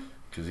King?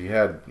 Because he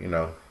had,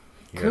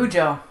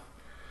 Cujo.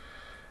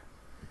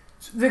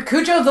 The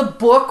Cujo, the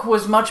book,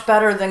 was much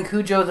better than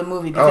Cujo, the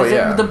movie.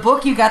 Because the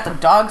book, you got the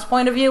dog's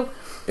point of view.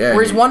 Yeah,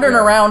 where he's wandering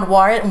around,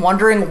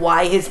 wondering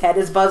why his head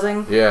is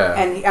buzzing. Yeah,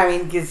 and I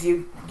mean, because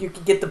you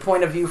could get the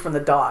point of view from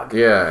the dog.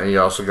 Yeah, and you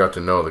also got to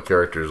know the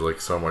characters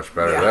so much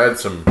better. Yeah. It had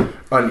some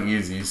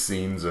uneasy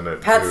scenes in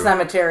it. Pet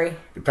Sematary.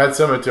 Pet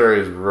Sematary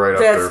is right up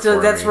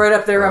there. That's right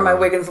up there on my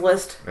Wiggins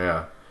list.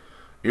 Yeah,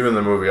 even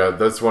the movie.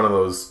 That's one of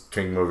those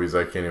King movies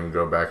I can't even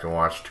go back and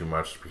watch too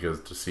much because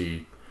to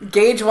see.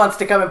 Gage wants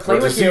to come and play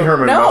with you. To see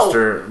Herman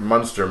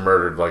Munster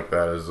murdered like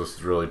that is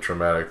just really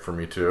traumatic for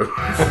me, too.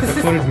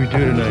 What did we do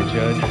tonight,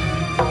 Judge?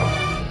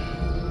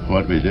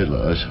 What we did,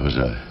 Lois, was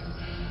a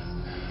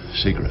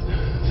secret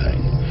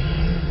thing.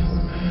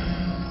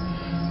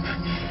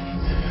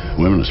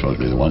 Women are supposed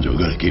to be the ones who are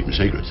good at keeping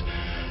secrets.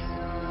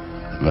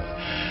 But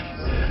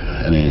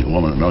any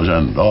woman who knows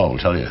anything at all will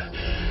tell you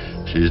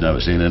she's never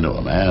seen into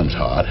a man's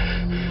heart.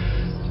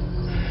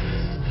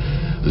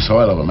 The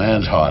soil of a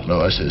man's heart,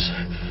 Lois, is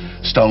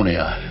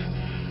stonier,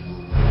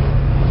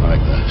 like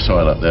the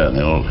soil up there in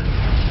the old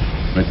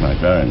Micmac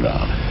burying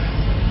ground.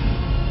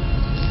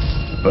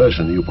 The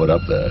person you put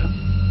up there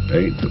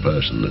ain't the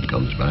person that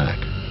comes back.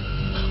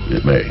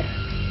 It may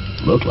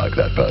look like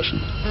that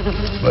person,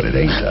 but it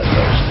ain't that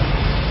person.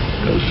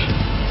 Because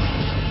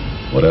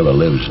whatever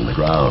lives in the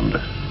ground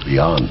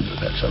beyond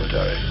that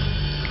cemetery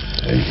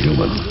ain't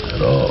human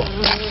at all.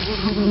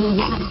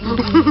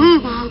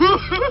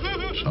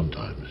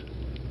 Sometimes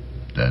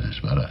dead is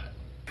better.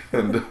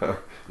 And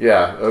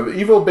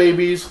evil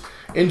babies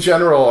in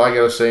general. I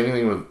gotta say,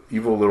 anything with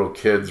evil little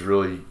kids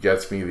really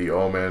gets me. The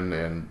Omen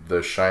and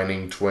the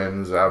Shining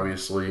twins,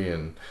 obviously,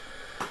 and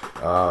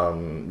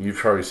you've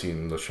probably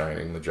seen The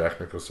Shining, the Jack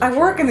Nicholson. I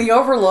work in the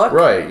Overlook,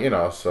 right?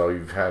 So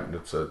you've had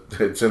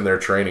it's in their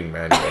training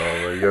manual.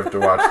 Where you have to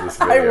watch this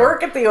video. I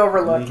work at the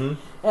Overlook,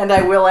 and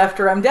I will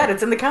after I'm dead.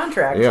 It's in the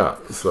contract. Yeah,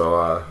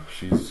 so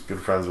she's good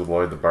friends with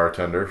Lloyd, the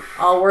bartender.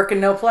 All work and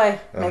no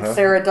play makes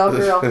Sarah a dull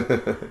girl.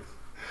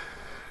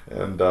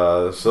 And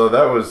so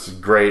that was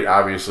great.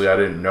 Obviously, I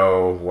didn't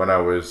know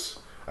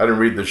I didn't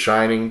read The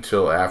Shining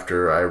till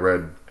after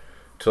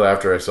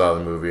I saw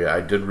the movie.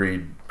 I did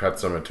read Pet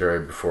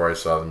Sematary before I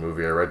saw the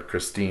movie. I read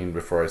Christine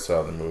before I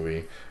saw the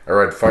movie. I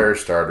read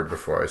Firestarter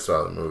before I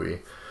saw the movie.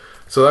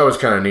 So that was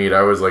kind of neat.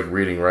 I was like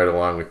reading right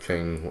along with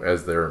King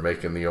as they were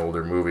making the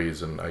older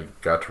movies, and I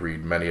got to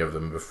read many of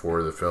them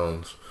before the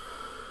films.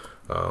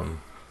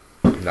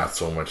 Not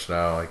so much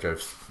now. Like I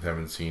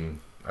haven't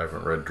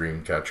read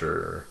Dreamcatcher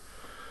or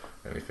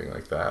anything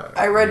like that.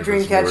 I read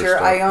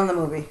Dreamcatcher. I own the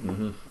movie.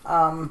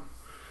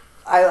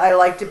 I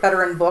liked it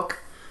better in book.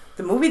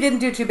 The movie didn't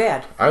do too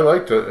bad. I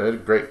liked it. It had a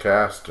great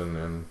cast,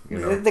 and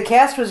the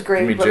cast was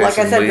great. But like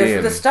I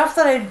said, the stuff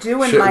that I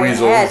do in my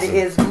head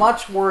is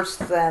much worse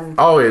than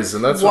always,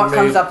 and that's what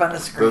comes up on the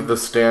screen. The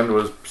Stand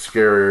was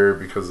scarier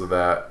because of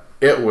that.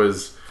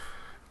 The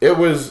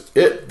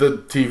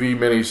TV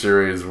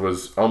miniseries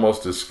was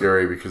almost as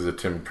scary because of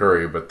Tim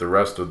Curry, but the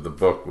rest of the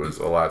book was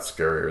a lot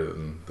scarier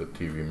than the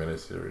TV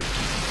miniseries.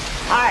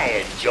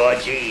 Hi,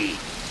 Georgie.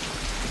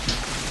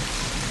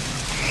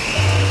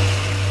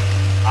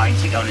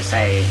 Aren't you going to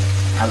say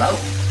hello?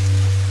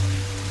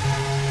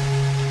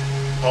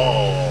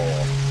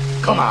 Oh,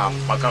 come on,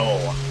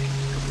 bucko.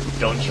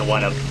 Don't you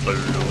want a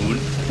balloon?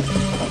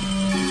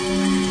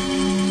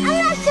 I'm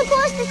not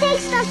supposed to take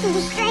stuff from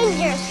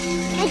strangers.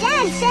 My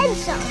dad said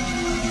so.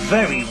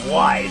 Very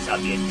wise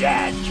of your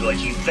dad,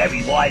 Georgie.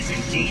 Very wise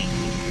indeed.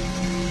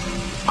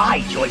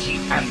 I, Georgie,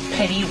 am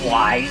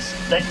Pennywise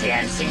the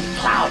Dancing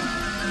Clown.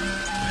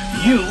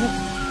 You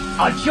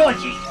are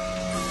Georgie.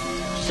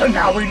 So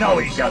now we know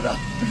each other.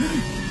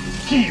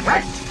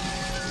 T-Rex?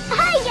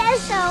 I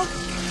guess so.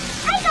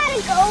 I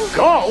gotta go.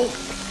 Go?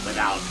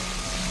 Without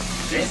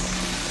this?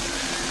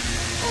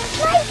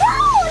 My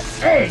goat!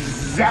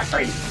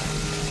 Exactly.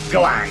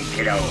 Go on,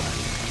 kiddo.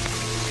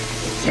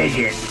 Take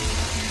it.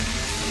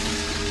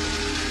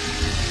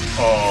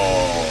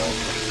 Oh.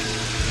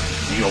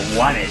 You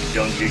want it,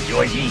 don't you,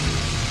 Georgie?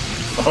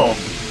 Oh,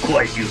 of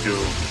course you do.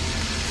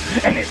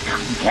 And there's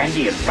cotton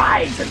candy and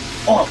rides and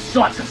all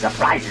sorts of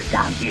surprises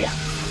down here.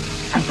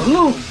 And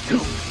balloons, too.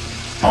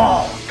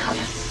 All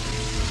colors.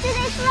 Do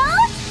they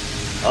float?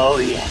 Oh,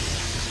 yes.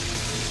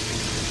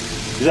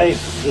 They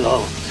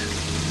float,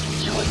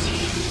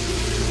 Georgie.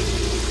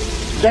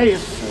 They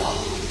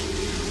float.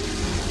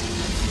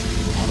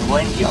 And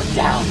when you're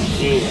down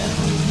here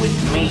with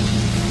me,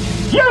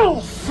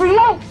 you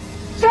float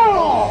too!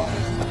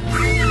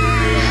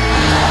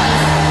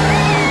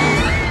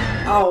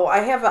 Oh, I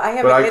have a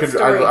hit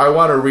story. I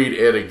want to read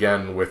it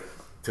again with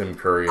Tim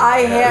Curry. I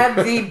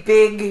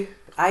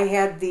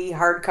had the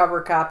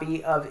hardcover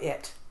copy of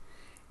it,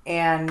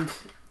 and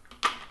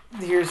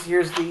here's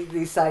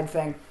the side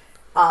thing,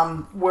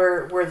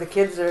 where the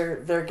kids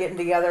they're getting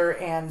together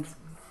and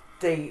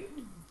it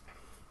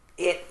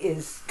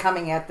is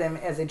coming at them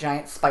as a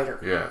giant spider.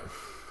 Yeah.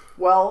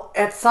 Well,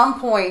 at some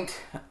point,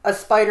 a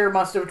spider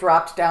must have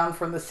dropped down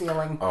from the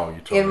ceiling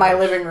in my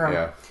living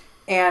room,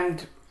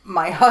 and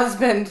my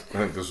husband. I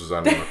think this was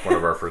on one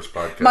of our first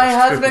podcasts. My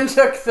husband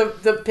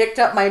picked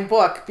up my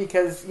book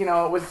because it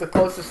was the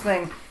closest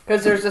thing,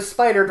 because there's a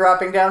spider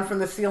dropping down from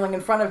the ceiling in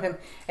front of him,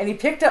 and he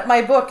picked up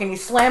my book and he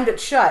slammed it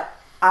shut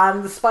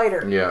on the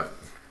spider. Yeah.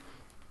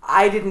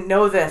 I didn't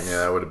know this. Yeah,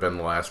 that would have been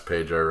the last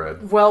page I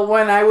read. Well,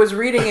 when I was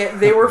reading it,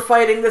 they were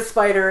fighting the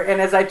spider, and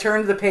as I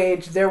turned the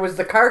page, there was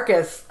the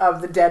carcass of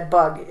the dead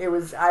bug. It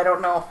was, I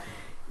don't know.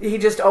 He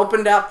just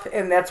opened up,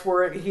 and that's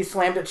where he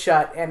slammed it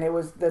shut, and I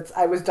was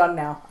done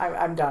now.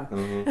 I'm done.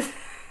 Mm-hmm.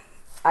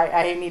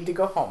 I need to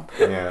go home.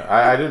 Yeah,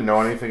 I didn't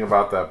know anything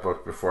about that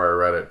book before I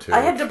read it, too.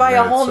 I had to buy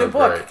a whole new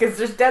book, because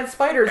there's dead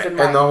spiders in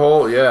mine.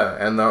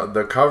 And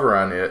the cover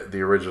on it,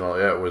 the original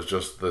It, was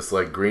just this,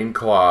 like, green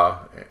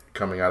claw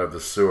coming out of the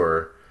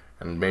sewer,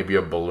 and maybe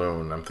a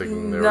balloon. I'm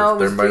thinking there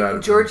might not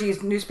have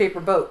Georgie's newspaper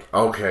boat.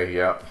 Okay,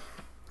 yep.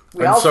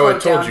 And so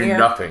it told you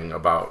nothing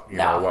about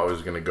what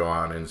was going to go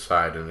on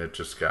inside, and it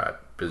just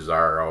got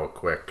bizarre all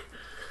quick,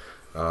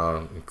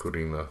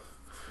 including the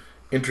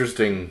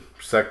interesting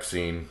sex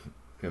scene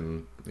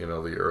in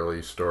the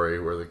early story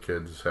where the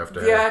kids have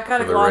to I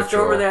kind of glossed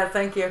over that.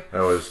 Thank you.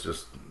 That was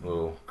just a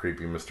little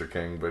creepy, Mr.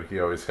 King, but he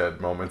always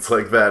had moments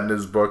like that in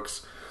his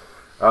books.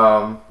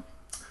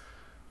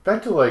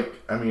 Back to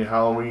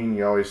Halloween.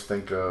 You always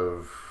think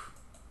of.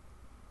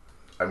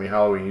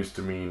 Halloween used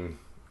to mean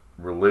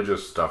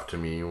religious stuff to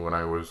me when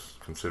I was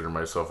considered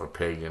myself a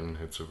pagan.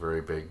 It's a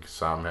very big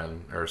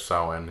Samhain, or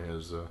Samhain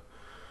is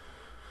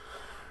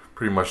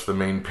pretty much the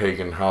main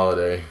pagan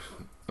holiday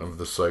of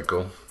the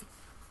cycle,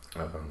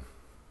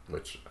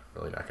 which I'm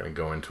really not going to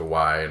go into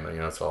why. And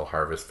it's all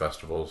harvest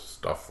festival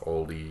stuff,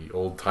 old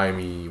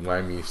timey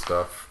wimey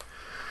stuff.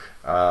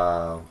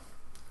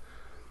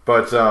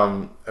 But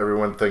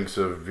everyone thinks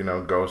of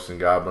ghosts and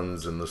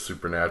goblins and the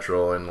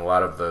supernatural, and a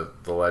lot of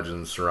the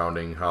legends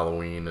surrounding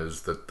Halloween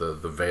is that the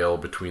veil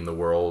between the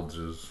worlds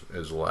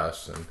is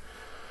less,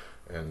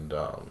 and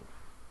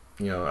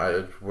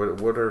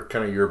what are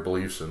kind of your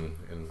beliefs in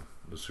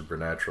the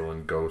supernatural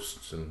and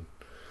ghosts and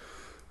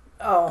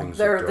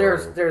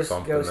there's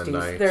bump in the ghosties.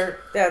 night? There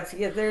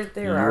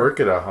You are. work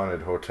at a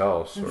haunted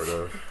hotel, sort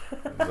of.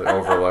 The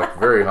Overlook,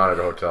 very haunted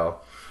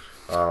hotel.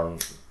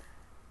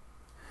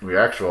 The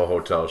actual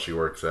hotel she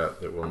works at,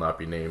 that will not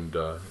be named,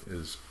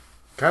 is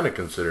kind of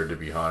considered to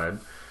be haunted.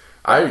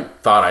 I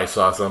thought I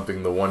saw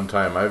something the one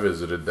time I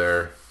visited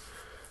there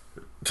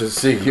to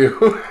see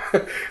you.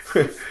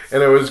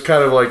 And it was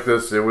kind of like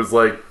this. It was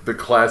like the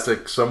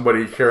classic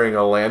somebody carrying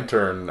a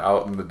lantern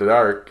out in the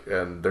dark,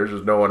 and there's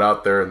just no one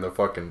out there in the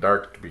fucking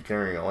dark to be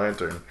carrying a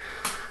lantern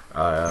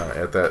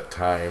at that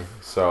time.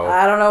 So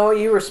I don't know what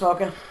you were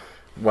smoking.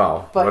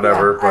 Well, But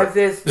whatever. yeah, but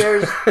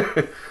there's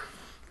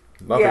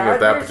nothing at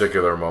that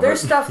particular moment.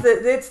 There's stuff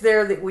that's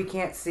there that we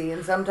can't see,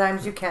 and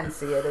sometimes you can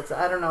see it. It's,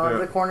 I don't know, Yeah.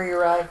 at the corner of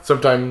your eye.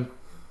 Sometimes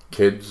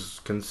kids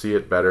can see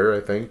it better, I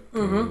think.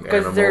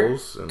 Because they're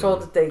Animals.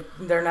 told that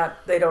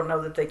they don't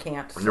know that they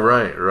can't. So.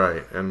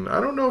 Right. And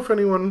I don't know if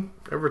anyone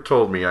ever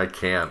told me I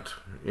can't.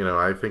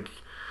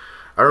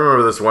 I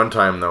remember this one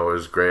time, though, it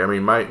was great. I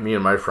mean, me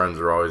and my friends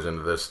were always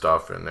into this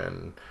stuff,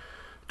 and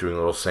doing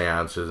little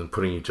seances and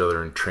putting each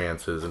other in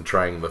trances and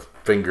trying the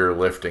finger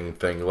lifting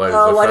thing, light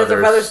as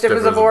a feather, stiff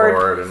as a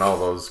board, and all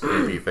those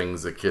creepy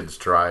things that kids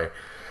try.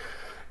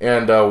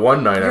 And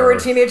one night, You were a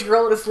teenage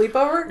girl at a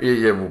sleepover?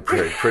 Yeah, well,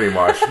 pretty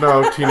much.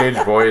 No,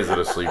 teenage boys at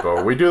a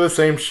sleepover. We do the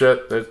same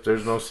shit.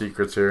 There's no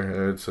secrets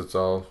here. It's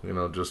all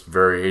just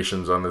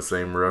variations on the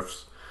same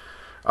riffs.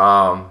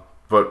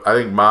 But I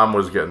think Mom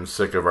was getting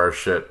sick of our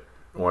shit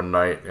one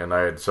night, and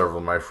I had several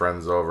of my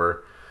friends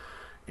over.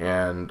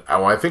 And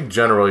I think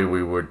generally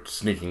we were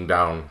sneaking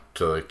down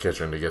to the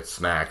kitchen to get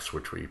snacks,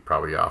 which we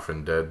probably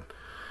often did.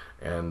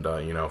 And,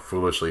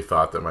 foolishly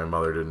thought that my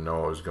mother didn't know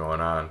what was going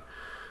on.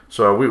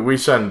 So we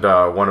send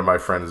one of my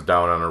friends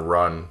down on a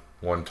run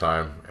one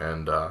time.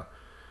 And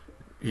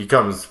he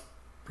comes,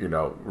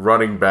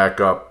 running back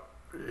up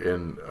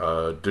in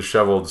a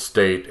disheveled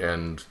state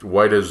and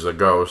white as a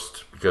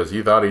ghost because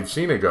he thought he'd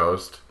seen a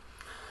ghost.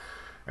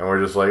 And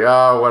we're just like,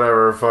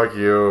 whatever, fuck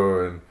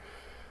you.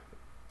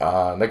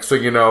 And next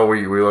thing you know,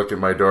 we look at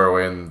my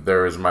doorway, and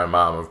there is my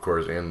mom, of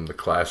course, in the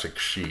classic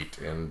sheet,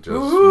 and just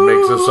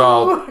makes us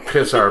all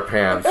piss our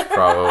pants,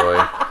 probably.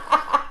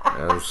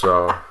 And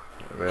so,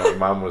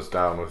 Mom was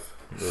down with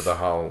the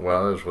Halloween.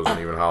 Well, this wasn't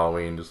even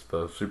Halloween, just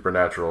the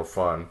supernatural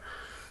fun.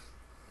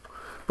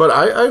 But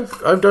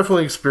I've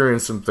definitely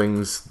experienced some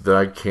things that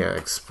I can't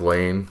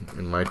explain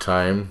in my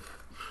time.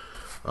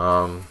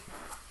 I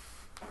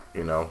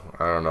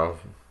don't know.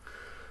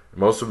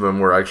 Most of them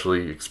were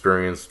actually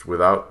experienced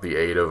without the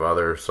aid of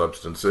other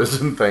substances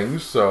and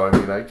things. So, I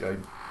mean, I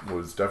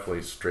was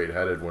definitely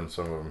straight-headed when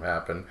some of them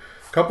happened.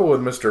 A couple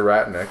with Mr.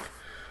 Ratnick,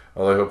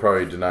 although he'll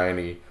probably deny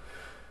any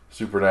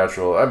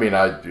supernatural. I mean,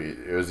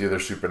 it was either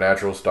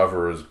supernatural stuff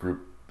or it was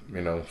group,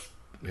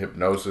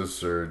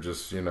 hypnosis or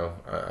just,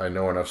 I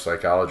know enough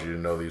psychology to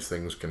know these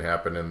things can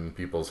happen in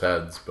people's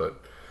heads. But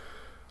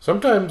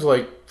sometimes,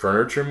 like,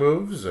 furniture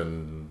moves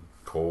and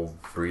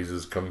cold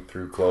breezes come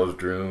through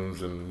closed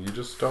rooms, and you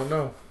just don't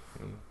know.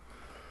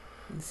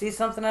 See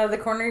something out of the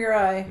corner of your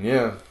eye.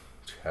 Yeah,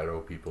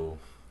 shadow people.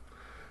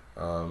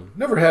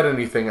 Never had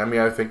anything. I mean,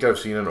 I think I've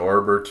seen an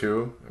orb or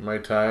two in my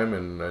time,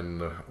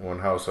 and the one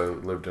house I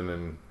lived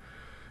in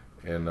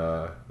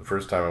the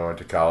first time I went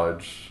to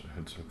college,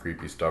 had some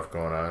creepy stuff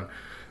going on.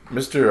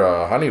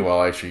 Mr.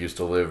 Honeywell actually used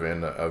to live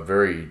in a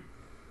very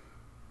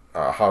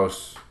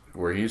house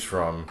where he's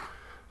from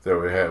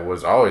that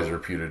was always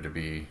reputed to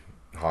be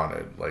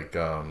haunted, like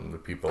the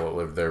people that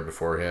lived there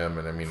before him.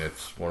 And I mean,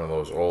 it's one of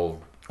those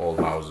old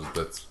houses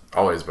that's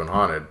always been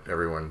haunted.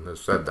 Everyone has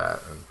said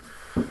that.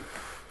 And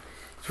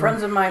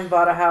friends of mine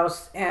bought a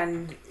house,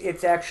 and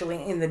it's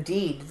actually in the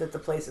deed that the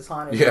place is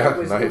haunted. Yeah,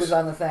 It nice. was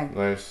on the thing.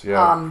 Nice,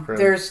 yeah.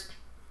 There's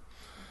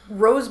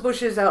rose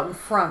bushes out in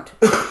front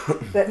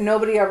that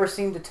nobody ever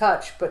seemed to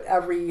touch, but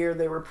every year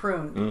they were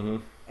pruned. Mm-hmm.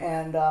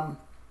 And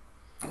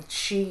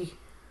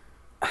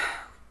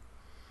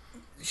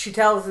she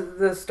tells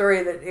the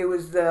story that it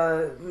was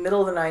the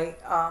middle of the night,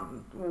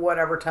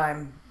 whatever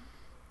time,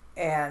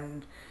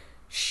 and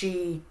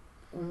she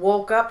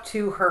woke up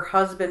to her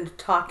husband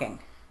talking.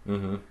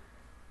 Mm-hmm.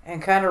 And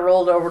kind of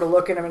rolled over to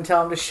look at him and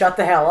tell him to shut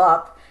the hell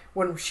up,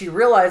 when she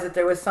realized that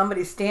there was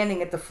somebody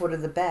standing at the foot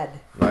of the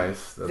bed.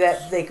 Nice.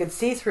 That they could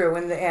see through,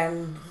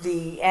 and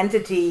the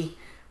entity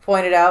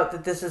pointed out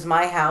that this is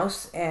my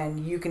house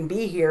and you can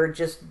be here,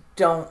 just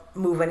don't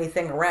move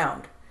anything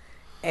around.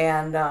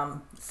 and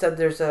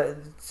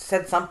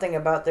said something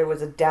about there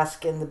was a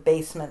desk in the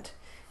basement.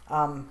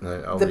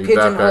 The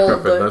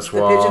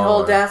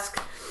pigeonhole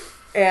desk,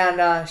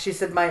 and she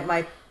said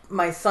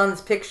my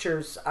son's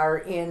pictures are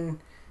in.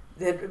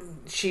 That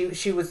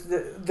she was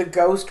the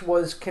ghost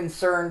was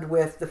concerned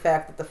with the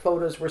fact that the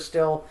photos were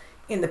still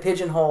in the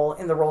pigeonhole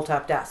in the roll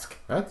top desk.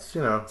 That's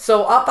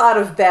So up out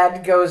of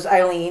bed goes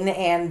Eileen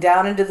and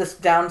down into this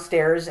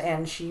downstairs,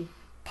 and she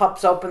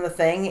pops open the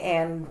thing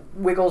and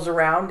wiggles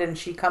around, and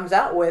she comes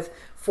out with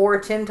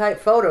 4 tintype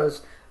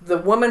photos. The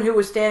woman who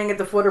was standing at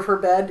the foot of her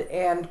bed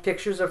and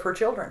pictures of her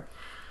children.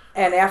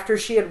 And after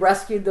she had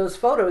rescued those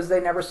photos, they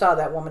never saw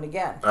that woman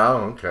again.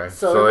 Oh, okay.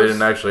 So they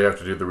didn't actually have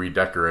to do the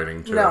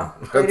redecorating, too. No,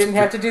 they didn't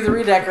have to do the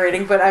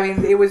redecorating, but I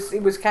mean, it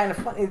was kind of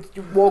funny.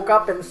 You woke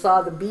up and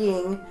saw the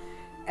being,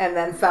 and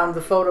then found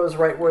the photos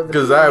right where the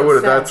because I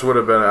would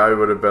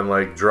have been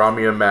like, draw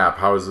me a map.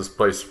 How is this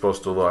place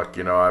supposed to look?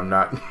 I'm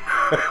not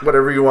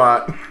whatever you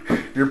want.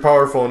 You're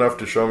powerful enough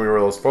to show me where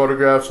those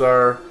photographs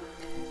are.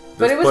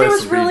 But it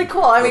was really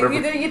cool. I mean,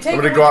 you take.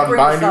 I'm gonna go out and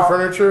buy new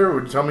furniture.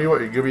 Would you tell me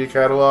what? You give me a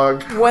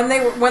catalog. When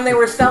they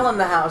were selling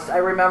the house, I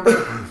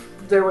remember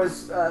there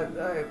was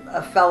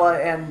a fella,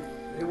 and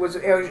it was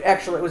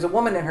a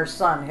woman and her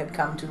son had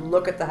come to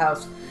look at the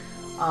house,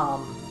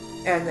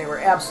 and they were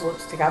absolute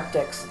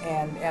skeptics.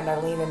 And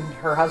Eileen and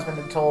her husband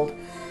had told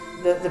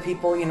the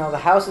people, the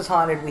house is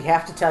haunted. We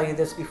have to tell you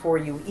this before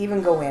you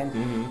even go in.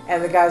 Mm-hmm.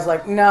 And the guy's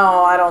like,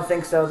 no, I don't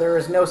think so. There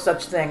is no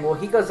such thing. Well,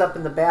 he goes up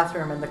in the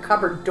bathroom, and the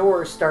cupboard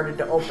doors started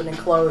to open and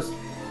close.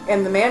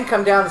 And the man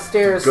come down the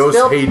stairs. Ghosts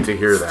hate to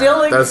hear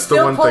that.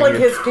 Still pulling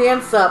his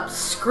pants up,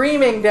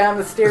 screaming down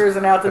the stairs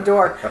and out the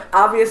door.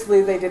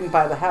 Obviously, they didn't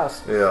buy the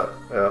house. Yeah.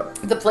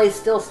 The place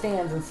still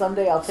stands, and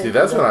someday I'll take it. See,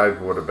 that's when I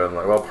would have been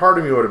like, well, part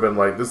of me would have been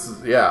like,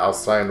 I'll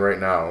sign right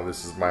now.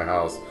 This is my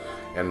house.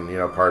 And,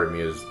 part of me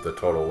is the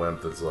total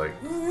wimp that's like,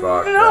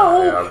 fuck that.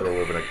 Yeah, I'll go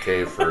live in a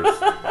cave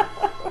first.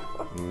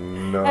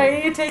 No. I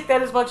mean, you take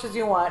that as much as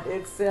you want.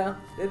 It's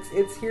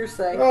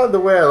hearsay. Well, the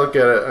way I look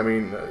at it, I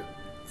mean,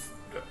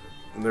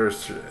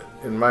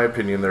 in my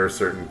opinion, there are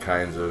certain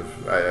kinds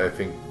of, I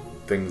think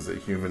things that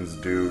humans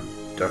do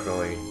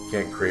definitely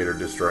can't create or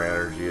destroy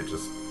energy. It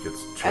just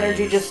gets changed.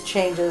 Energy just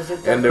changes.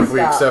 It and if we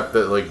accept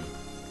that, like,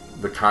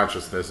 the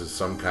consciousness is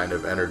some kind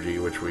of energy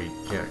which we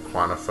can't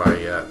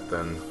quantify yet,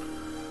 then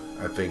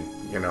I think,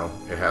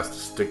 it has to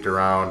stick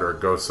around or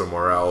go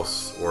somewhere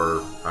else,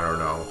 or I don't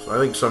know. So I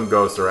think some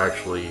ghosts are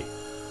actually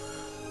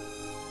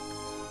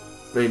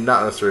maybe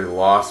not necessarily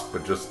lost,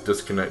 but just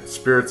disconnect.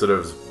 Spirits that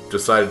have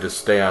decided to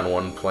stay on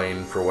one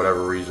plane for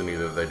whatever reason,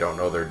 either they don't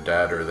know they're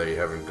dead or they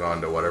haven't gone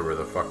to whatever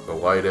the fuck the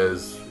light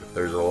is, if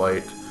there's a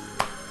light.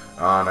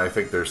 And I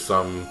think there's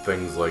some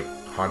things like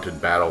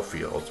haunted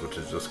battlefields, which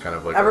is just kind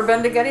of like... Ever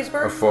been to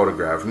Gettysburg? A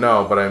photograph.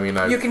 No, but I mean...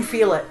 You can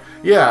feel it.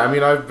 Yeah, I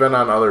mean, I've been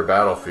on other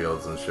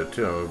battlefields and shit,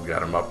 too. We've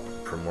got them up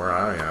from where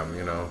I am,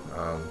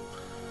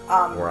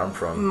 where I'm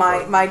from.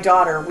 My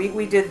daughter,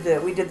 we did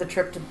the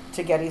trip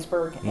to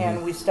Gettysburg, mm-hmm.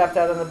 and we stepped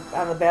out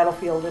on the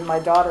battlefield, and my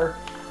daughter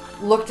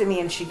looked at me,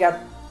 and she got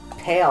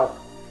pale.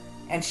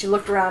 And she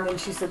looked around, and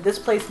she said, this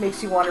place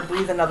makes you want to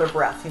breathe another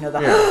breath.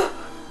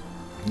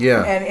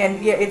 Yeah.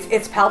 And yeah,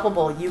 it's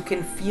palpable. You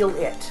can feel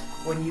it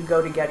when you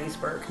go to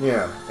Gettysburg.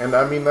 Yeah, and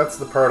I mean, that's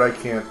the part I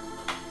can't,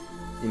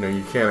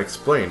 you can't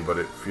explain, but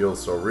it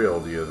feels so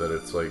real to you that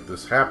it's like,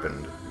 this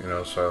happened,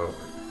 so,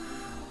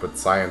 but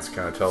science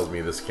kind of tells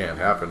me this can't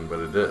happen, but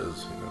it is,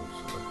 so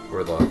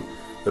where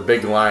the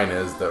big line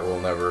is that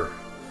we'll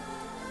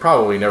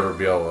probably never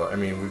be able to, I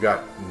mean, we've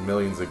got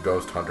millions of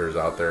ghost hunters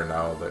out there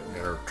now that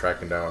are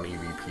tracking down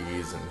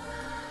EVPs and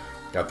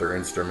got their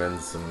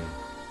instruments, and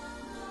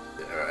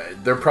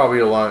they're probably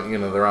along,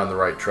 they're on the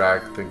right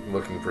track,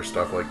 looking for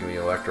stuff like in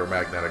the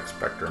electromagnetic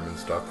spectrum and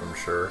stuff, I'm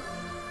sure.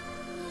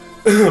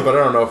 But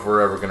I don't know if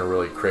we're ever going to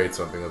really create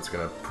something that's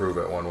going to prove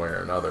it one way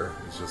or another.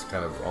 It's just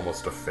kind of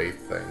almost a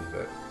faith thing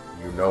that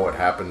what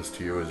happens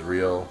to you is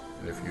real,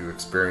 and if you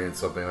experience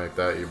something like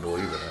that, you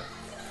believe in it.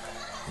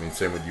 I mean,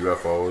 same with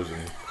UFOs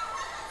and,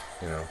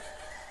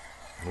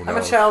 who knows? I'm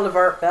a child of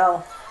Art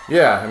Bell.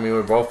 Yeah, I mean,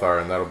 we both are,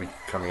 and that'll be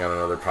coming on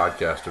another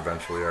podcast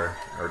eventually, are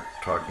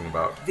talking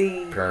about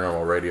the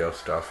paranormal radio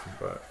stuff.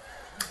 But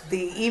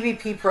the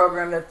EVP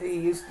program that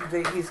he's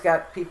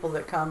got people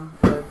that come,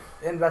 the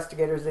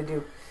investigators, they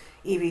do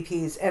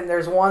EVPs, and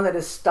there's one that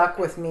has stuck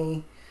with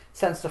me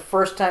since the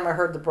first time I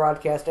heard the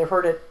broadcast. I've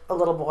heard it a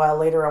little while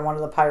later on one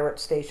of the pirate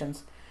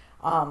stations.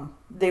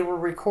 They were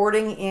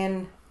recording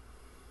in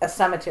a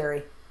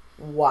cemetery.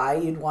 Why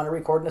you'd want to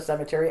record in a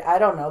cemetery, I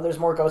don't know. There's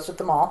more ghosts at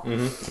the mall.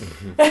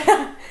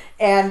 Mm-hmm.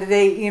 And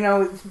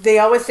they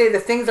always say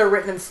that things are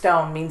written in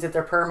stone means that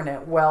they're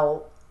permanent.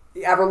 Well,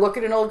 you ever look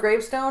at an old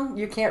gravestone?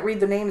 You can't read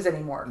the names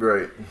anymore.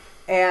 Right.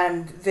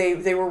 And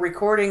they were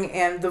recording,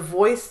 and the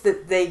voice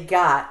that they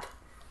got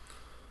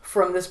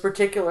from this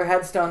particular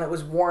headstone that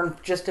was worn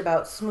just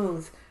about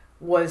smooth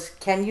was,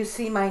 "Can you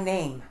see my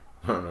name?"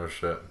 Oh, no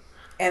shit.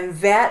 And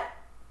that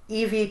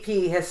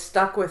EVP has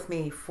stuck with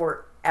me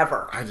for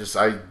ever. I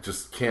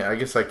just can't. I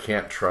guess I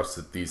can't trust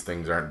that these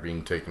things aren't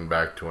being taken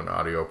back to an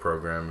audio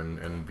program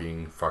and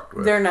being fucked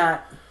with. They're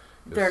not.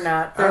 They're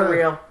not. They're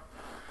real.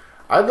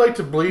 I'd like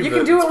to believe you that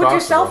can do it's it with possible.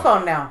 your cell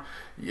phone now.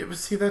 Yeah, but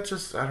see, that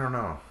just, I don't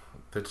know.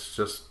 That's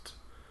just...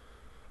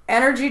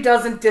 Energy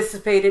doesn't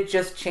dissipate, it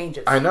just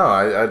changes. I know.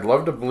 I'd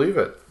love to believe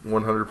it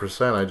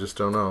 100%. I just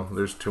don't know.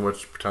 There's too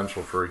much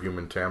potential for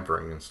human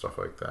tampering and stuff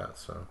like that.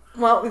 So.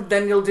 Well,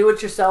 then you'll do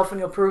it yourself and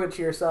you'll prove it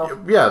to yourself.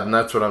 Yeah, and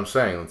that's what I'm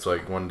saying. It's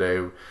like one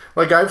day...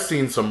 Like, I've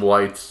seen some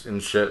lights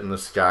and shit in the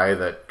sky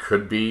that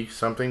could be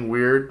something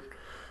weird.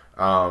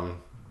 But,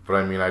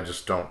 I mean, I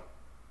just don't...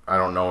 I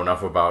don't know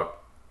enough about...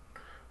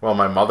 Well,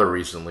 my mother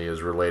recently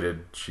is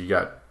related. She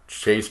got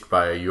chased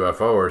by a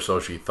UFO, or so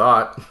she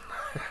thought.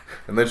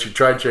 And then she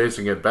tried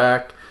chasing it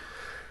back.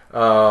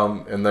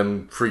 And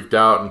then freaked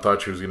out and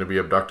thought she was going to be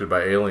abducted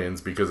by aliens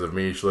because of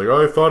me. She's like,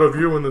 oh, I thought of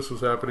you when this was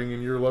happening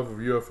in your love of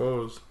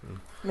UFOs.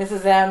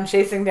 Mrs. M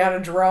chasing down a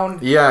drone.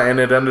 Yeah, and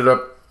it ended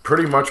up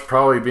pretty much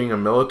probably being a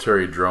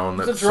military drone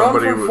that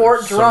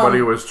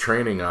somebody was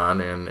training on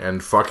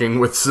and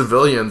fucking with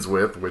civilians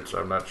with, which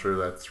I'm not sure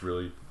that's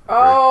really...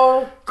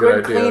 Oh,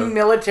 good idea. Clean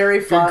military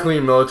fun. Good,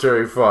 clean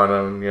military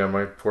fun. Yeah,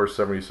 my poor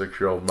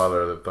 76-year-old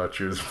mother that thought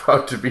she was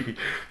about to be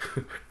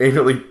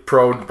anally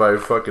probed by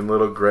fucking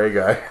little gray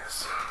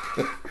guys.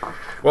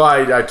 Well,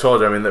 I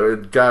told you, I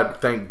mean,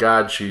 thank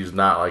God she's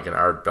not like an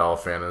Art Bell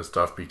fan and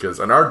stuff, because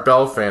an Art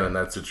Bell fan in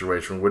that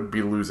situation would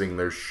be losing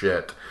their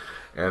shit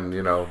and,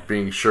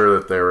 being sure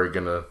that they were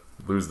going to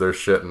lose their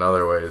shit in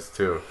other ways,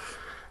 too.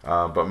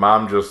 But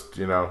Mom just,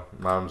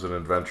 Mom's an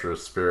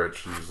adventurous spirit.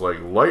 She's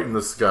like, light in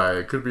the sky.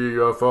 It could be a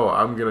UFO.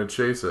 I'm going to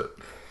chase it.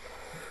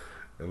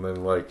 And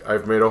then,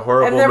 I've made a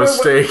horrible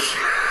mistake.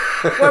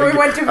 When we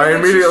went to visit, I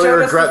immediately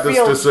regret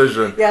this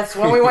decision. Yes,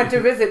 when we went to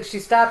visit, she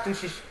stopped and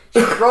she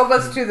drove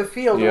us to the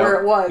field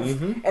where it was.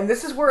 Mm-hmm. And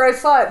this is where I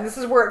saw it, and this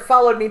is where it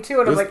followed me, too.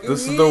 And I'm like,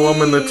 this is the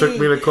woman that took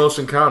me to Close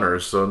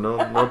Encounters, so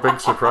no big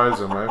surprise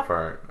on my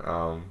part.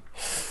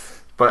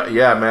 But,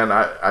 yeah, man,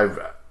 I've...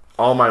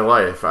 All my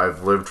life,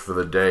 I've lived for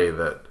the day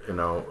that,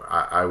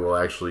 I will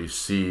actually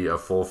see a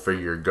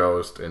full-figure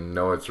ghost and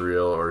know it's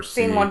real, or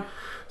see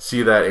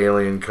that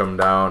alien come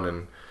down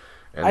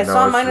and I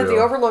saw mine at the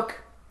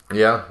Overlook.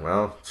 Yeah,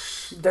 well...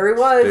 There he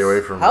was. Stay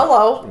away from...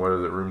 Hello. What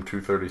is it, room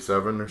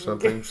 237 or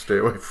something? Stay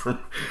away from...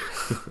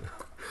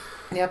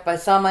 Yep, I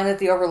saw mine at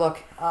the Overlook.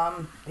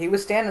 He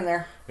was standing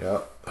there.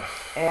 Yep.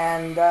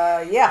 And,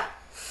 yeah...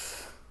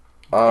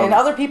 and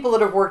other people that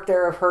have worked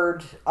there have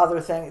heard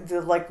other things.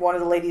 Like one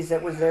of the ladies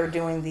that was there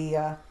doing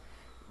the...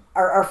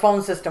 Our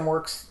phone system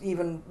works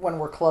even when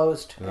we're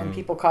closed. And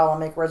people call and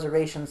make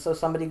reservations. So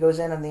somebody goes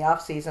in the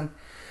off-season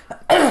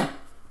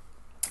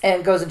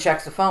and goes and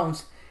checks the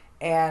phones.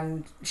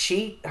 And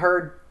she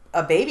heard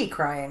a baby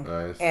crying.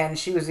 Nice. And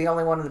she was the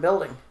only one in the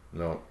building.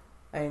 No.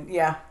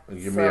 Yeah.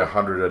 Give me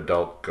 100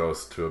 adult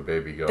ghosts to a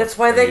baby ghost. That's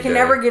why they can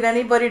never get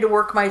anybody to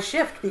work my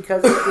shift,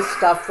 because of the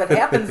stuff that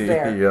happens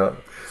there. Yeah.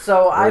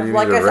 So I've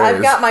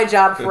got my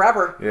job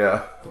forever.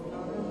 Yeah.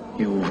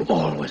 You've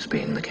always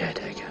been the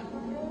caretaker.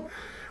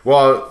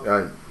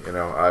 Well,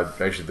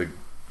 actually the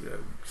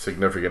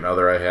significant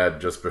other I had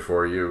just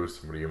before you,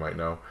 somebody you might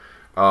know,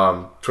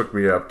 took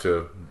me up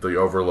to the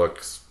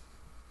Overlook's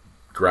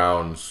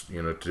grounds,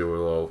 to do a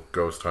little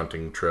ghost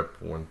hunting trip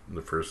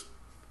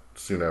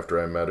soon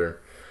after I met her,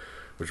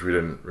 which we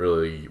didn't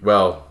really...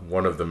 Well,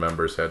 one of the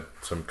members had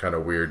some kind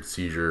of weird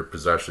seizure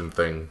possession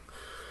thing.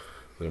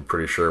 I'm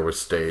pretty sure it was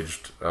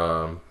staged,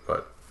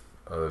 but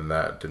other than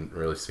that, didn't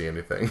really see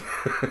anything.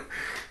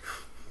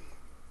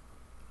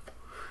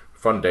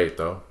 Fun date,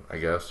 though, I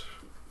guess.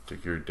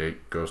 Take your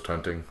date ghost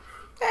hunting.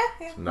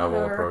 It's a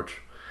novel approach.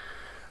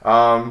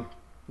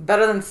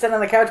 Better than sitting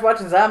on the couch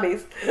watching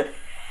zombies.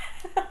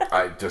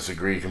 I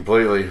disagree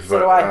completely. So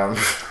do I.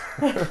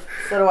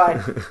 So do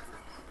I.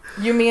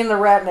 You, me, and the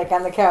Ratnik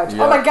on the couch.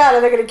 Yeah. Oh my God, are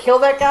they going to kill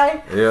that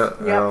guy? Yeah, Yep.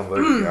 well,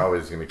 they're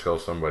always going to kill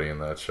somebody in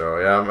that show.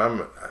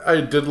 Yeah,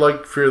 I did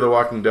like Fear the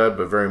Walking Dead,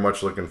 but very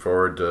much looking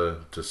forward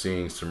to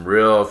seeing some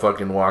real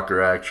fucking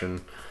Walker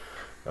action.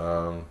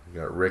 You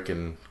got Rick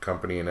and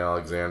company in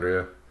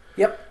Alexandria.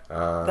 Yep,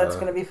 that's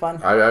going to be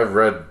fun. I've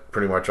read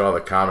pretty much all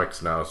the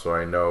comics now, so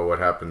I know what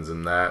happens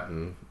in that,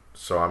 and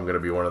so I'm going to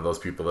be one of those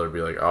people that'll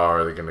be like, oh,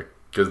 are they going to...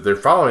 Because they're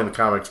following the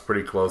comics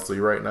pretty closely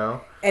right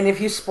now. And if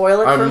you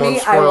spoil it for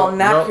me, I will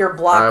knock your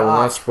block off. I will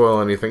not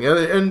spoil anything.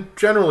 And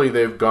generally,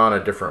 they've gone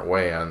a different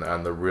way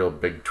on the real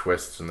big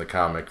twists in the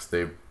comics.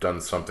 They've done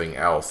something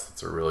else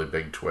that's a really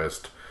big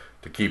twist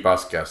to keep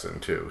us guessing,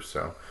 too.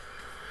 So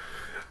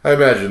I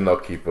imagine they'll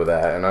keep with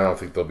that. And I don't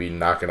think they'll be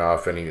knocking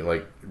off any,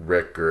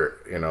 Rick or,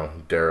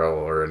 Daryl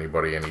or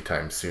anybody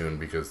anytime soon,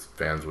 because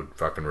fans would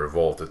fucking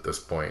revolt at this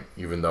point,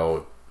 even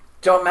though...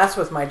 Don't mess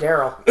with my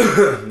Daryl.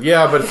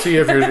 Yeah, but see,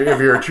 if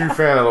you're a true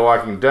fan of The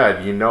Walking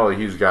Dead, you know that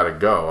he's got to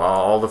go.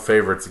 All the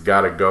favorites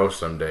got to go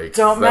someday.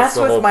 Don't mess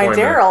with my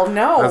Daryl.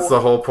 No, that's the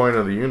whole point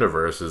of the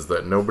universe, is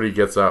that nobody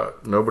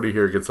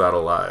here gets out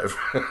alive.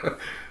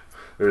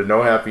 There's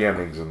no happy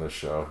endings in this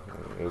show.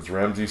 As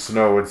Ramsay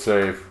Snow would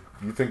say, if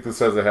you think this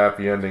has a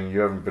happy ending, you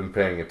haven't been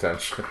paying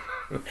attention.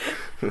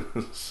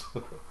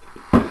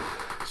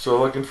 So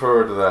looking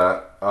forward to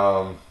that.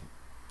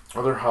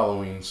 Other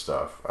Halloween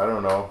stuff. I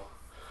don't know.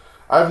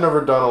 I've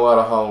never done a lot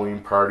of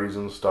Halloween parties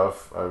and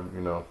stuff.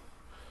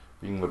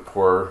 Being the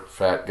poor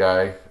fat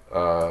guy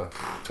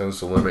tends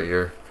to limit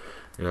your.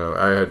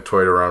 I had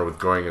toyed around with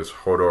going as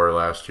Hodor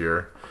last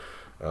year,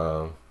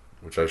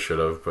 which I should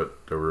have,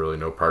 but there were really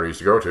no parties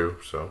to go to,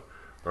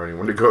 or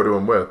anyone to go to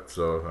them with,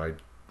 so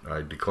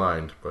I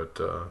declined. But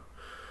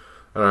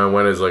I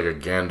went as like a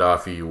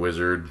Gandalf-y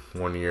wizard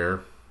one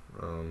year.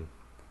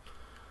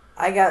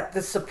 I got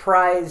the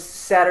surprise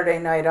Saturday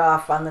night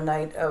off on the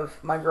night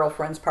of my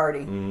girlfriend's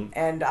party,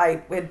 and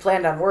I had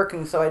planned on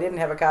working, so I didn't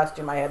have a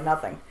costume. I had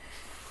nothing,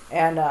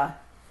 and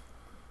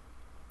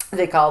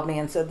they called me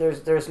and said,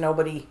 "There's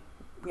nobody.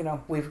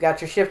 We've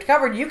got your shift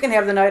covered. You can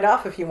have the night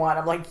off if you want."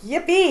 I'm like,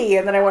 yippee!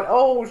 And then I went,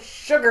 oh,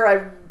 sugar,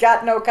 I've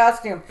got no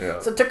costume. Yeah.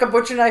 So I took a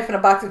butcher knife and a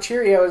box of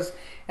Cheerios,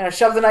 and I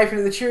shoved the knife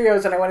into the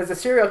Cheerios, and I went as a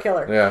serial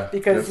killer. Yeah.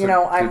 Because,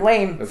 I'm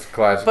lame. It's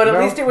classic. But at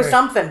least it was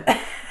something.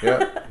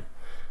 Yeah.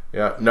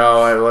 Yeah.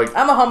 No,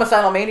 I'm a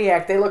homicidal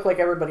maniac. They look like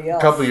everybody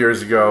else. A couple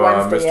years ago,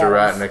 Wednesday Mr.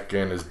 Addams.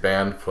 Ratnick and his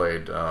band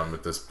played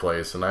at this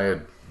place, and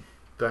I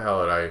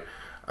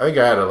think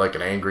I had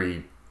an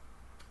Angry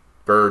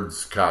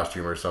Birds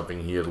costume or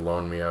something he had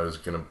loaned me. I was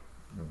gonna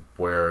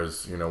wear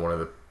as one of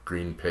the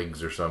green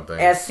pigs or something,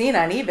 as seen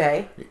on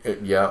eBay.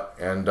 Yeah,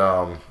 and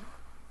I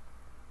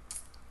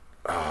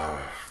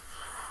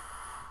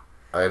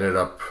ended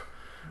up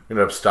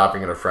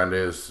stopping at one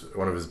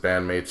of his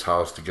bandmates'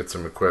 house to get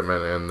some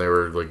equipment, and they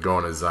were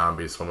going as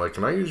zombies. So I'm like,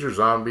 "Can I use your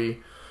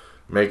zombie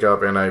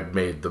makeup?" And I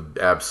made the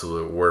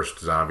absolute worst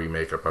zombie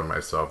makeup on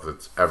myself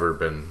that's ever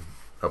been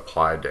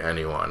applied to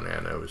anyone,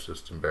 and it was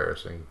just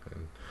embarrassing.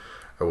 And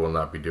I will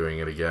not be doing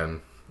it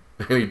again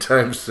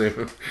anytime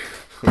soon.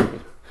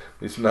 At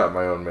least not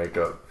my own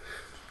makeup.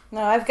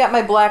 No, I've got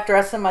my black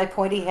dress and my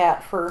pointy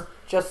hat for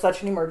just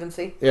such an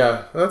emergency.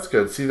 Yeah, that's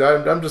good. See,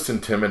 I'm just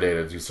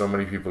intimidated. See, so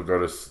many people go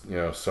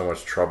to so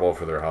much trouble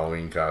for their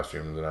Halloween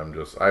costumes, and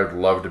I'd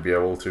love to be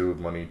able to,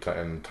 money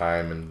and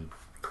time and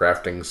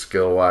crafting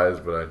skill wise,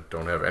 but I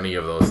don't have any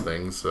of those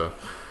things. So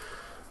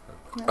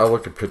I'll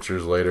look at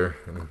pictures later,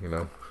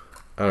 and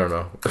I don't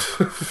know.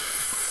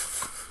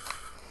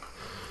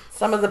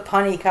 Some of the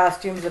punny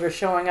costumes that are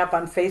showing up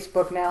on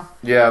Facebook now.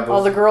 Yeah.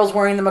 All the girls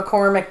wearing the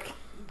McCormick,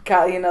 the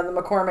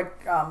McCormick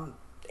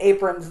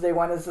aprons. They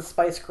went as the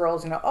Spice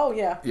Girls. Oh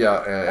yeah.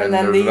 Yeah, and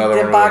then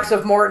the box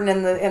of Morton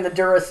and the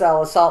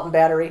Duracell assault and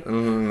battery.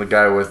 Mm-hmm, the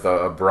guy with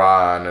a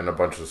bra on and a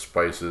bunch of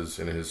spices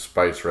in his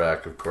spice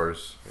rack, of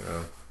course.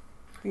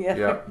 Yeah.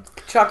 Yeah.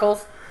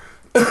 Chuckles.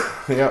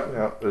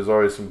 Yeah. There's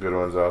always some good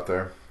ones out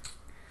there.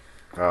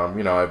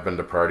 I've been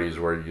to parties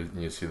where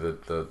you see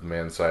the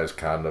man-sized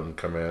condom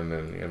come in,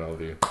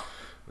 and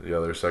the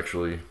other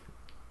sexually.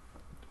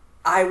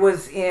 I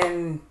was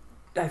in,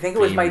 I think it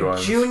was my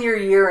junior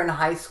year in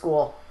high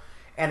school,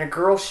 and a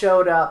girl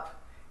showed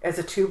up as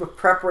a tube of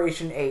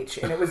Preparation H,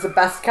 and it was the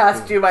best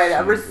costume I had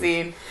ever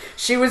seen.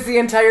 She was the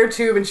entire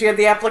tube, and she had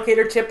the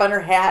applicator tip on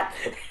her hat.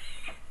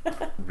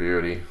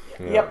 Beauty.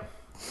 Yeah. Yep.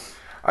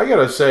 I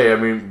gotta say,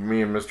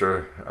 me and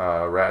Mr.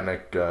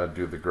 Ratnick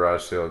do the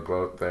garage sale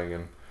gloat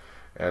thing,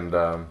 and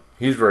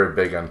he's very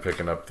big on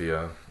picking up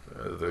the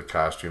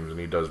costumes, and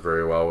he does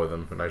very well with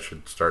them, and I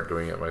should start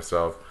doing it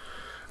myself.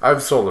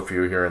 I've sold a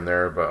few here and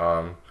there, but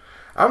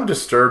I'm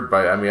disturbed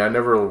by I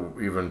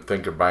never even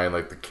think of buying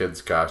the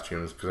kids'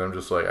 costumes, because I'm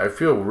just I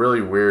feel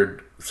really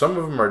weird. Some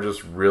of them are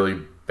just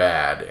really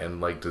bad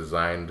and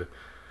designed.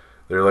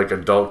 They're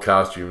adult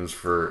costumes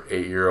for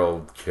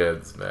 8-year-old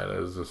kids, man.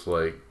 It's just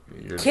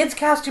kids'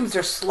 costumes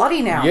are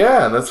slutty now.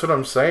 Yeah, and that's what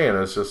I'm saying.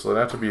 It's just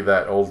not to be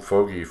that old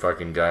fogey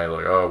fucking guy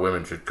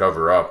women should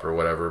cover up or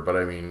whatever. But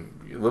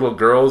little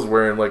girls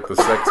wearing the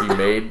sexy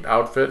maid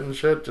outfit and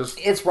shit,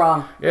 it's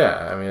wrong.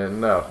 Yeah,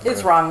 no.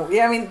 It's wrong.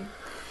 Yeah,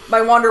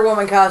 my Wonder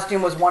Woman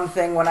costume was one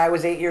thing when I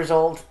was 8 years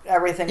old.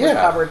 Everything was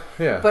covered.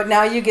 Yeah. But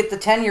now you get the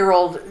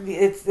 10-year-old.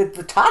 It's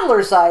the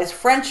toddler size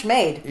French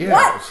maid. Yeah.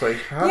 What?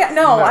 It's huh? Yeah.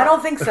 No, I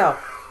don't think so.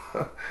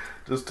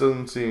 Just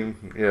doesn't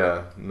seem.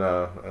 Yeah.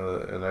 No.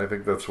 And I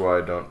think that's why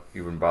I don't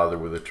even bother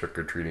with the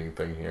trick-or-treating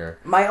thing here.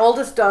 My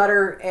oldest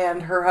daughter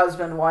and her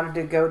husband wanted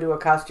to go to a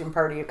costume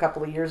party a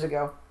couple of years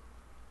ago,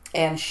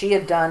 and she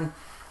had done.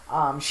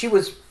 She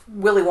was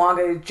Willy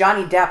Wonka,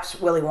 Johnny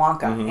Depp's Willy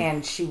Wonka,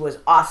 and she was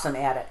awesome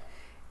at it.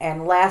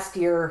 And last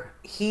year,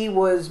 he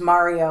was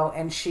Mario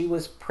and she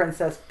was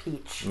Princess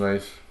Peach.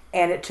 Nice.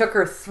 And it took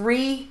her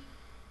three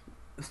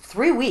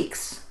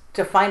weeks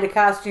to find a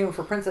costume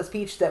for Princess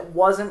Peach that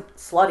wasn't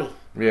slutty.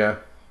 Yeah.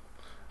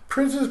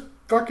 Princess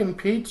fucking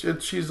Peach,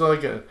 she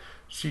started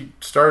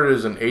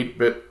as an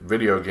 8-bit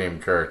video game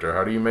character.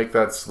 How do you make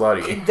that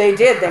slutty? They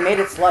did. They made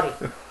it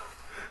slutty.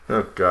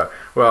 Oh, God.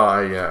 Well,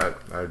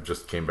 I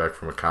just came back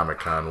from a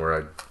Comic-Con where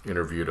I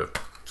interviewed a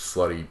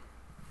slutty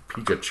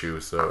Pikachu,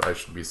 so I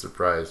should be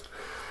surprised,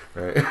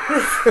 right?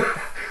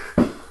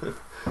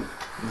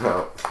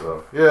 No,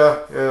 so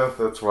yeah,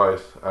 that's why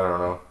I don't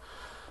know.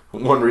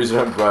 One reason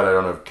I'm glad I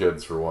don't have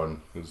kids, for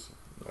one, is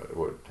I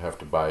would have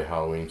to buy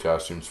Halloween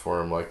costumes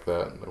for him like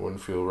that. I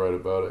wouldn't feel right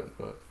about it.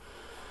 But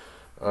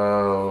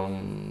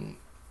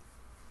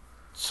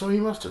so he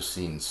must have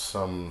seen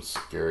some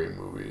scary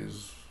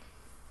movies.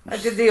 I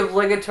did the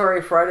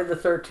obligatory Friday the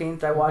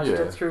 13th. I watched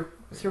it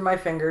through my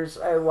fingers.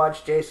 I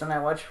watched Jason. I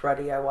watched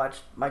Freddy. I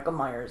watched Michael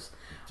Myers.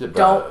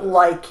 Don't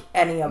like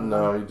any of them.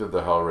 No, you did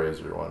the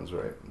Hellraiser ones,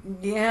 right?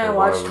 Yeah, I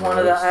watched one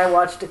of them. I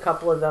watched a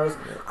couple of those.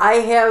 Yeah. I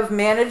have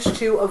managed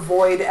to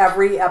avoid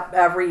every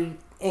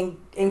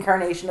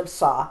incarnation of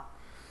Saw.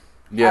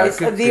 Yeah,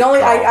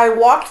 I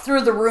walked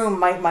through the room.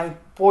 My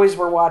boys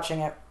were watching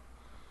it,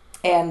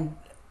 and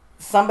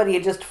somebody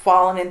had just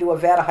fallen into a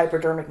vat of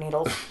hypodermic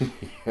needles,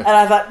 and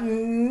I thought,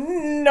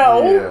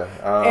 no,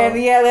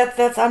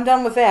 that's I'm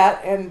done with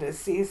that. And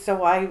see,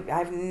 so I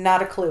have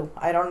not a clue.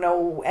 I don't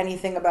know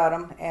anything about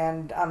them,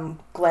 and I'm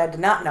glad to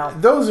not know.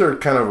 Those are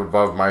kind of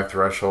above my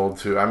threshold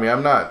too. I mean,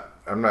 I'm not.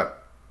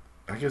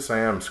 I guess I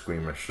am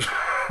squeamish.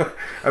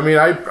 I mean,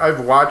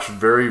 I've watched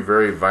very,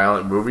 very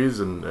violent movies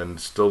and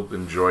still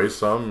enjoy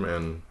some,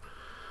 and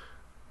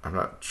I'm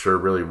not sure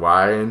really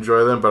why I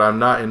enjoy them, but I'm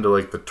not into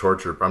like the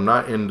torture. I'm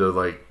not into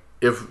like,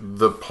 if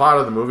the plot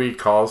of the movie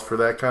calls for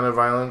that kind of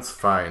violence,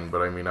 fine.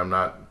 But I mean, I'm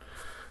not,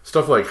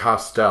 stuff like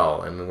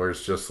Hostel, and where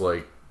it's just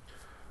like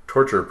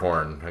torture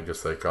porn, I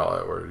guess they call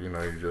it, where, you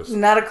know, you just...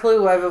 Not a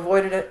clue. I've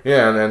avoided it.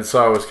 Yeah, and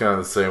Saw was kind of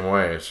the same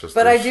way. It's just...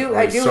 But I do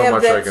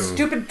have that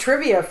stupid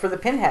trivia for the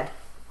Pinhead.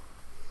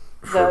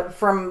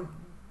 From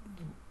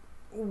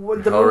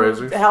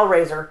the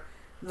Hellraiser.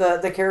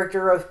 The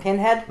character of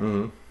Pinhead.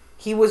 Mm-hmm.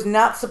 He was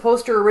not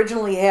supposed to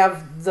originally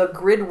have the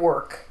grid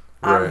work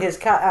on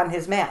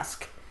his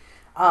mask.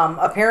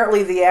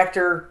 Apparently, the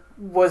actor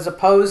was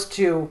opposed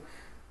to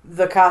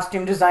the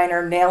costume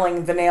designer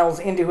nailing the nails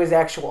into his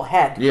actual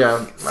head.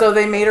 Yeah. So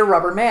they made a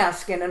rubber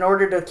mask, and in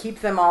order to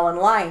keep them all in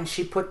line,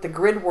 she put the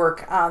grid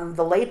work on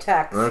the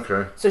latex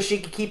so she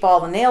could keep all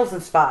the nails in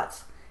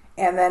spots.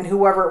 And then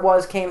whoever it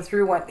was came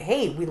through, went,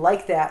 hey, we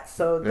like that.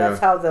 So that's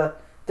how the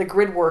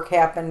grid work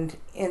happened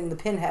in the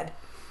Pinhead.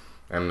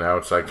 And now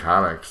it's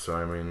iconic, so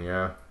I mean,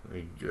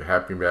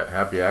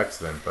 happy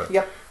accident. But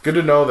good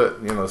to know that,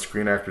 you know, the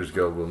Screen Actors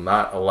Guild will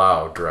not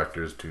allow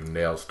directors to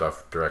nail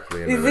stuff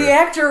directly into the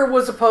actor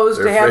was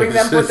opposed to having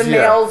them put the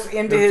nails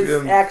into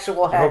his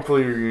actual head.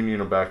 Hopefully your union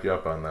will back you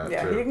up on that.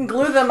 Yeah, too. You can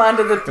glue them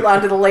onto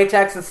the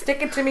latex and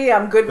stick it to me.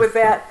 I'm good with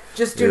that.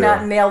 Just do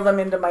not nail them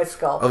into my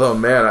skull. Although,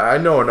 man, I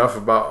know enough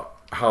about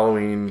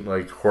Halloween,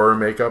 like horror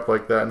makeup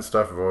like that and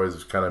stuff. I've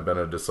always kind of been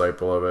a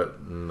disciple of it,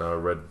 and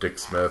read Dick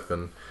Smith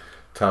and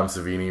Tom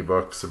Savini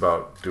books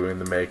about doing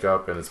the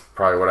makeup, and it's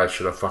probably what I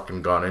should have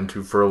fucking gone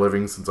into for a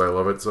living since I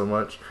love it so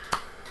much.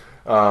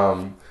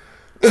 To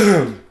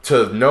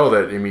know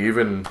that, I mean,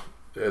 even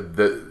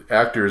the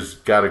actors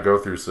got to go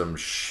through some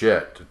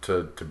shit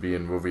to be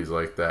in movies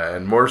like that,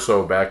 and more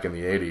so back in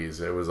the 80s.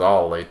 It was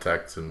all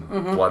latex and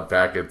blood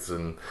packets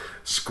and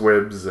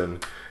squibs,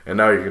 and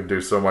now you can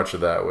do so much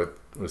of that with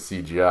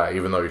CGI,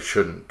 even though you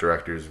shouldn't,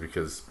 directors,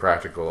 because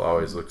practical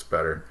always looks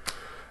better.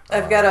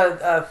 I've got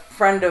a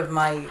friend of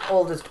my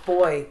oldest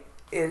boy.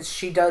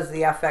 She does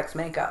the FX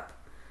makeup.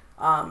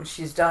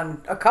 She's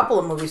done a couple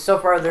of movies. So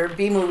far, they're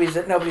B movies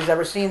that nobody's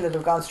ever seen that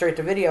have gone straight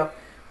to video.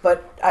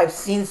 But I've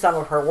seen some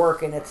of her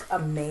work, and it's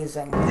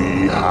amazing.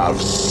 We have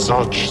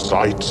such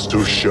sights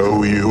to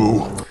show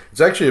you.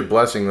 It's actually a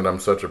blessing that I'm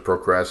such a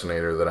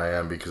procrastinator that I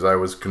am, because I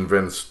was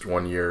convinced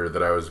one year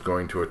that I was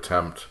going to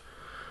attempt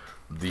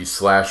the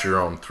slash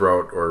your own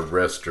throat or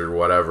wrist or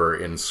whatever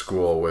in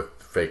school with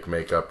fake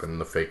makeup and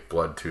the fake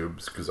blood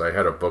tubes, because I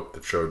had a book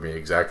that showed me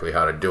exactly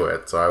how to do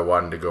it. So I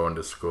wanted to go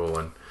into school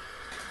and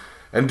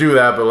do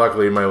that, but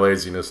luckily my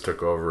laziness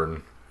took over,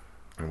 and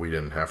we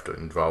didn't have to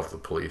involve the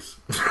police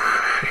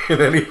in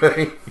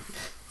anything.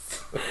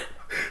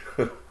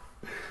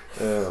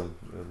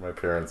 My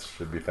parents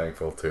should be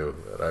thankful too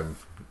that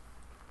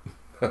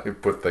I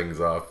put things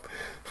off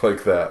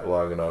like that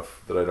long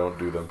enough that I don't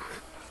do them.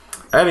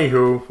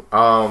 Anywho,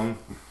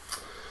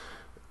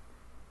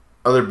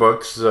 other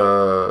books, I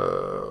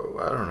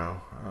don't know.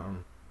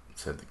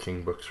 Said the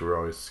King books were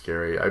always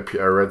scary. I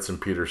read some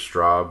Peter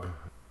Straub.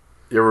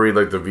 You ever read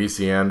like the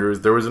V.C.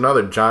 Andrews? There was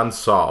another, John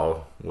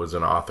Saul was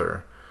an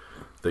author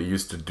that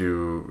used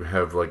to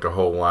have like a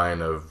whole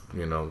line of,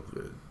 you know,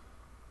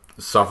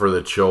 suffer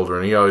the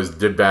children. He always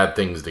did bad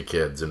things to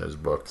kids in his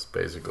books,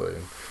 basically.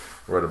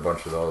 Read a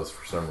bunch of those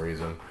for some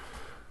reason.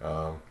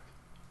 You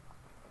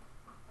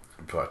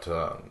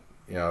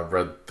know, I've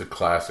read the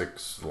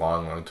classics a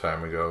long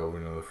time ago, you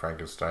know, the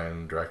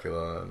Frankenstein,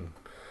 Dracula, and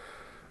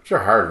which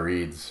are hard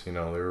reads. You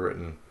know, they were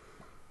written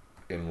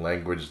in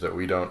language that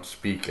we don't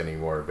speak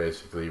anymore,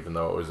 basically, even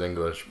though it was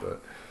English.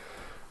 But,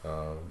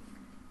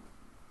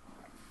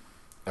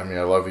 I mean,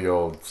 I love the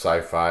old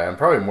sci-fi. I'm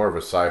probably more of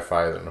a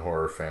sci-fi than a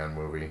horror fan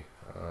movie.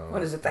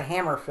 What is it? The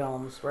Hammer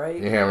films,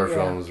 right? The Hammer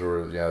films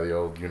were, the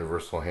old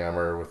Universal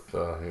Hammer with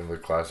the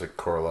classic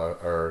Boris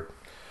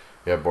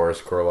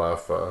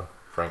Karloff,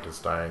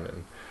 Frankenstein,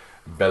 and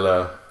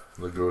Bela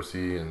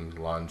Lugosi and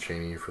Lon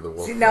Chaney for the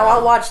Wolf. See, now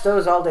I'll watch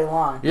those all day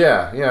long.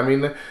 Yeah, I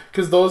mean,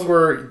 because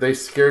they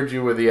scared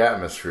you with the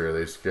atmosphere.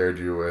 They scared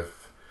you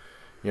with,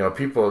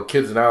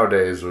 kids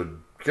nowadays would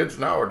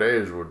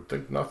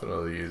think nothing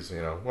of these.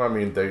 Well, I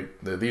mean,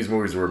 these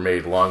movies were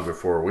made long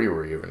before we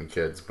were even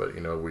kids, but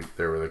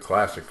they were the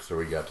classics, so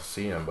we got to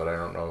see them. But I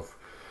don't know if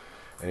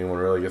anyone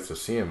really gets to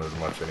see them as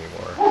much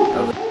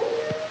anymore.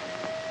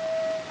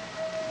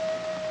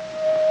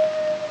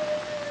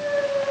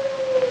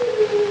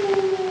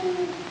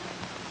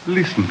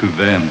 Listen to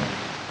them.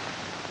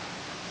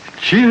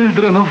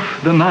 Children of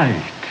the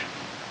night.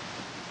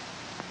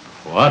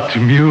 What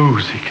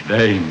music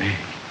they make.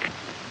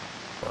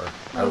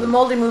 Well, the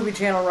Moldy Movie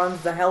Channel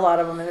runs the hell out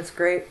of them, and it's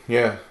great.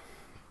 Yeah.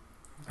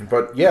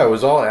 But, yeah, it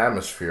was all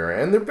atmosphere.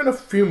 And there have been a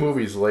few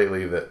movies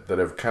lately that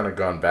have kind of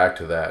gone back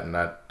to that and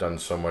not done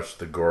so much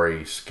the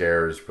gory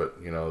scares,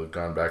 but,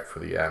 gone back for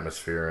the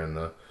atmosphere and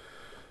the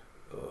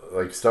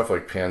stuff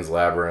like Pan's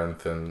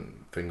Labyrinth and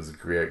things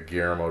that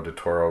Guillermo del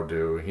Toro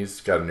do.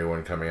 He's got a new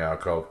one coming out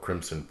called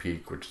Crimson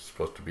Peak, which is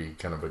supposed to be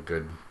kind of a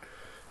good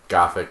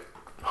gothic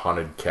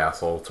haunted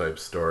castle type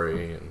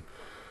story. And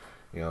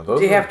those.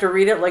 Do you have to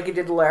read it like you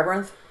did the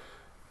Labyrinth?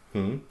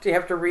 Do you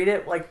have to read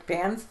it like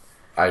Pan's?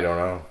 I don't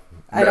know.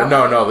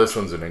 No, this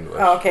one's in English.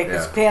 Oh, okay,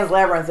 because Pan's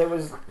Labyrinth, it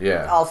was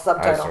all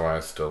subtitled. That's why I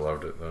still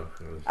loved it, though.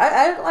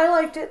 I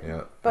liked it.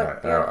 Yeah,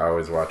 but I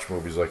always watch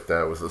movies like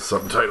that with the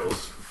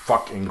subtitles.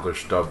 Fuck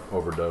English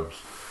overdubs.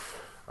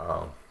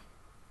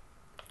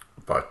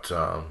 But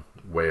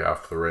way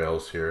off the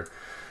rails here.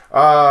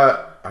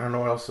 I don't know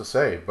what else to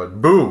say, but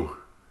boo!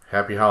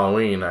 Happy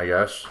Halloween, I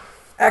guess.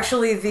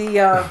 Actually,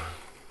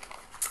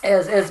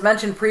 as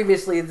mentioned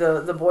previously,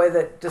 the boy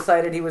that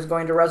decided he was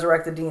going to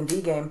resurrect the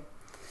D&D game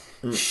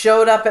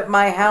showed up at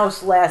my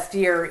house last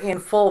year in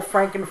full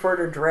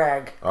Frankenfurter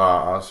drag.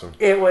 Awesome.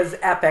 It was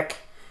epic.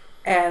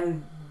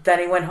 And then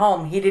he went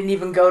home. He didn't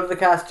even go to the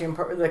costume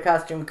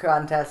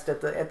contest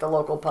at the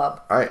local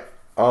pub. I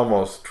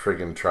almost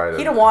friggin' tried it.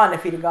 He'd have won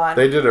if he'd have gone.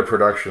 They did a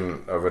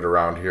production of it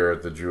around here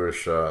at the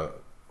Jewish.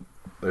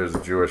 There's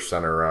a Jewish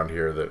center around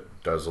here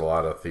that does a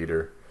lot of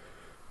theater.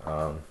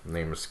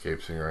 Name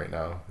escapes me right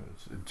now.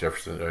 It's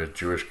Jefferson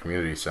Jewish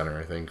Community Center,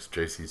 I think. It's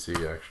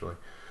JCC actually.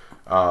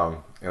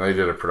 And they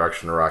did a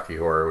production of Rocky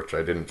Horror, which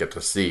I didn't get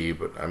to see,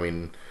 but I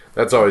mean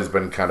that's always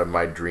been kind of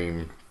my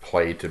dream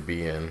play to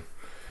be in.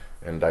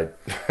 And I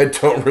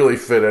don't really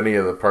fit any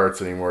of the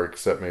parts anymore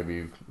except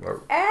maybe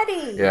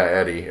Eddie. Yeah,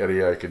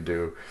 Eddie I could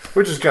do,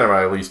 which is kind of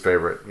my least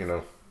favorite,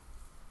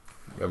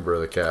 member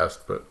of the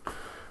cast. But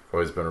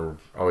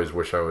always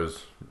wish I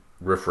was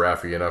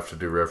riff-raffy enough to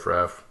do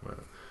riff-raff.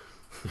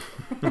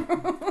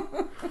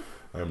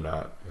 I'm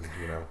not.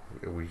 And,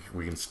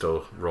 we can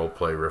still role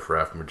play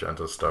riff-raff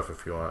magenta stuff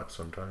if you want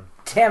sometime.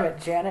 Damn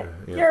it, Janet,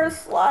 you're a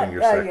slut.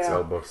 Finger sex,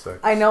 elbow sex.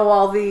 I know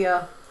all the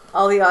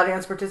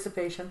audience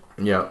participation.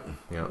 Yeah.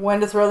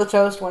 When to throw the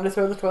toast, when to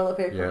throw the toilet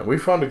paper. Yeah, we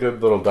found a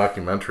good little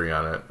documentary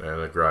on it at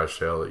a garage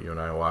sale that you and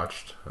I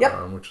watched.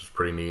 Yep. Which is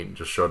pretty neat. It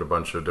just showed a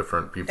bunch of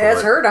different people.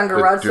 As heard on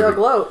Garage Sale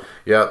Gloat.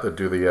 Yeah, that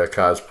do the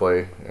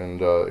cosplay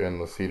and in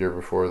the theater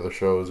before the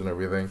shows and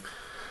everything.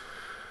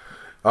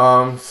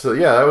 So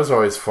yeah, that was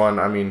always fun.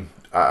 I mean,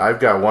 I've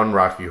got one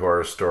Rocky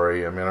Horror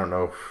story. I mean, I don't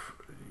know if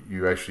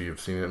you actually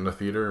have seen it in the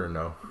theater or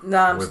no. No,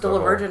 I'm still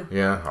a virgin.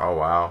 Yeah. Oh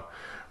wow.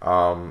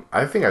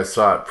 I think I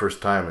saw it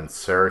first time in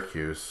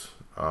Syracuse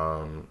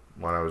when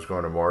I was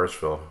going to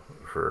Morrisville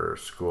for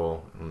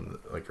school in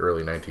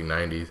early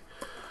 1990s.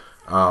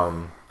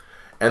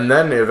 And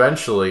then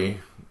eventually,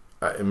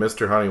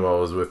 Mr. Honeywell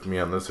was with me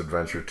on this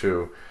adventure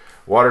too.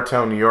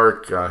 Watertown, New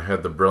York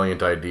had the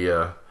brilliant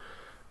idea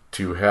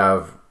to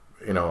have,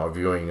 a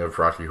viewing of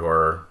Rocky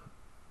Horror,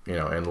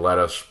 and let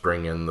us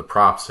bring in the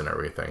props and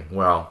everything.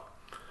 Well,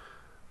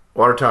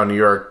 Watertown, New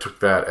York took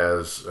that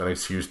as an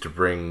excuse to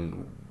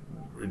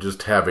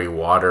just have a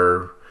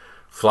water,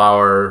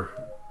 flour,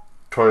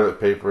 toilet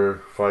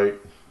paper fight.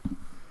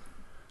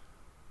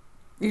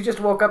 You just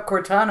woke up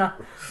Cortana.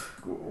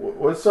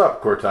 What's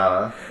up,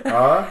 Cortana?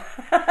 Huh?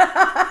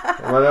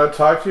 Have I not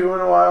talked to you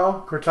in a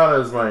while? Cortana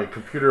is my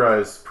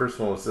computerized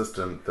personal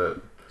assistant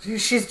that...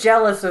 She's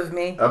jealous of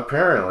me.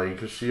 Apparently,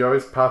 because she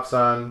always pops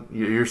on...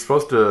 You're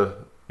supposed to...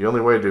 The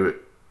only way to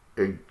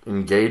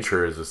engage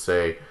her is to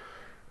say,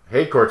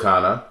 "Hey,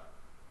 Cortana,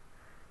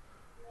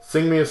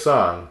 sing me a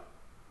song."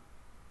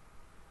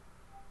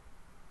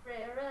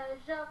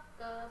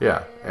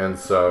 Yeah, and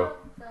so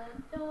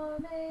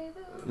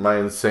my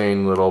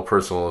insane little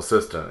personal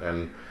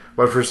assistant,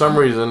 but for some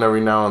reason,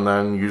 every now and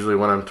then, usually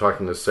when I'm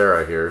talking to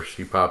Sarah here,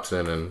 she pops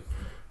in and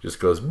just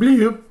goes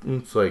bleep.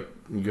 And it's like,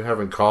 you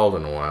haven't called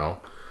in a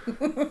while.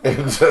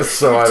 And just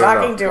so You're I don't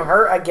talking know. to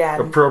her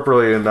again.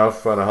 Appropriately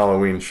enough, on a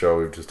Halloween show,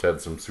 we've just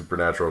had some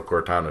supernatural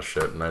Cortana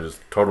shit, and I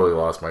just totally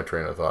lost my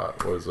train of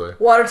thought. What was I?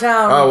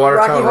 Watertown,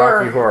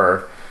 Rocky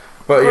Horror.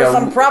 But yeah,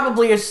 I'm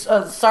probably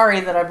sorry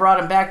that I brought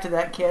him back to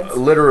that, kids.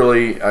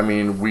 Literally, I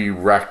mean, we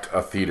wrecked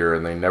a theater,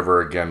 and they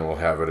never again will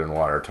have it in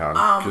Watertown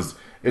because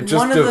it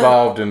just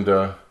devolved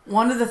into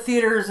one of the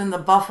theaters in the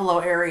Buffalo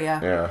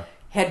area.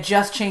 Had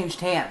just changed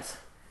hands.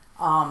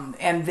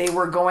 And they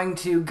were going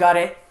to gut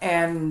it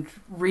and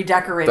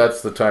redecorate.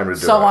 That's the time to do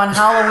it. So on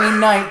Halloween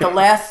night, the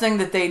last thing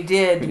that they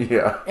did,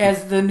 Yeah.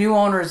 as the new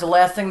owners, the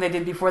last thing they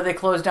did before they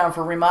closed down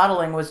for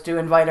remodeling was to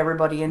invite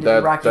everybody into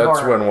the Rocky Horror.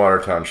 That's when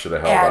Watertown should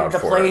have held out And the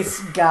for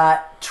place it.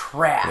 got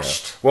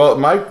trashed. Yeah. Well,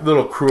 my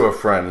little crew of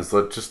friends,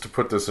 just to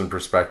put this in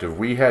perspective,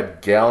 we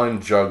had gallon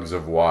jugs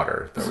of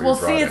water that we Well,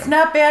 brought see, it's in.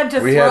 not bad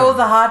to We throw had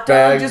the hot dog.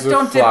 bags Just of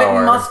don't dip it flour.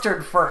 in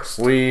mustard first.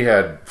 We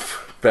had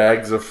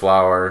bags of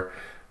flour,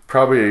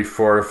 probably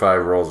 4 or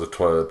 5 rolls of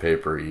toilet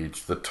paper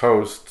each, the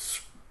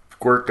toast,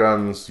 squirt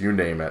guns, you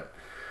name it.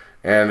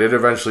 And it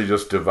eventually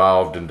just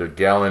devolved into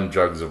gallon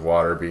jugs of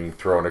water being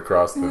thrown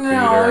across the theater.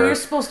 No, you're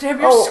supposed to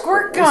have your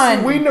squirt gun.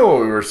 See, we knew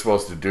what we were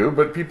supposed to do,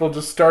 but people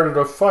just started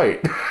a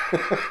fight.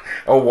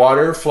 A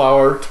water,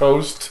 flour,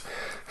 toast,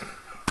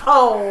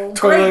 Oh,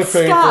 toilet great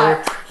paper.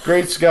 Scott.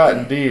 Great Scott,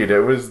 indeed.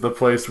 It was the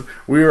place.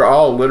 We were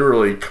all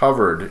literally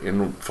covered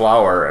in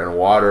flour and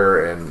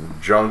water and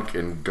junk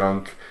and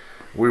gunk.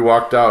 We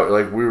walked out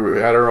like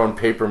had our own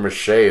paper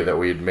mache that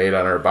we had made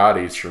on our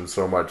bodies from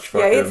so much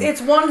Yeah, fucking...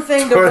 it's one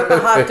thing to whip a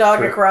hot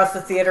dog across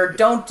the theater.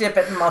 Don't dip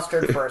it in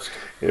mustard first.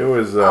 It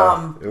was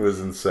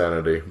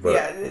insanity. But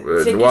yeah, take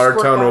your squirt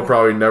Watertown will gun.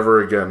 probably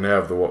never again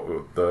have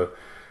the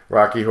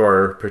Rocky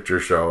Horror Picture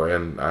Show,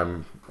 and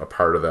I'm a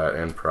part of that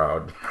and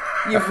proud.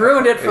 You've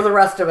ruined it for the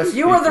rest of us.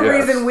 You are the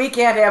Yes. reason we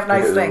can't have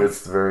nice things.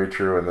 It's very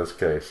true in this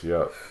case,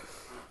 yep.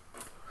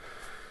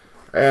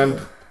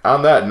 And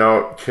on that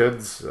note,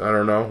 kids, I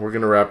don't know, we're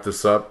going to wrap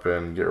this up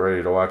and get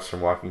ready to watch some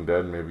Walking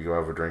Dead, maybe go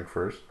have a drink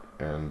first.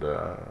 And,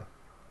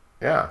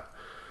 yeah.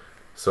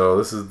 So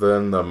this is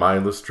then the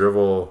Mindless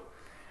Drivel...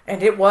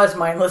 And it was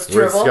Mindless with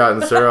Drivel. Scott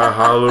and Sarah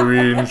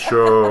Halloween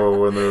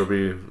show, and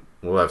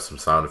we'll have some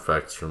sound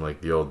effects from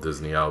like the old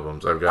Disney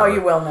albums. I've got. Oh,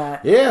 you will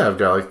not. Yeah, I've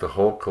got like the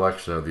whole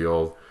collection of the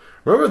old.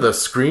 Remember the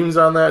screams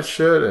on that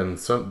shit, and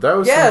that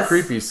was Yes. some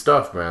creepy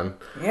stuff, man.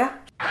 Yeah.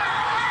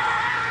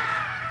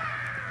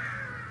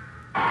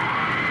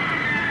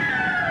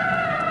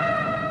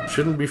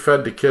 Shouldn't be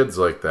fed to kids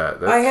like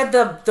that. I had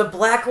the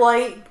black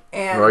light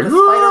and Like, the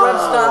spiderweb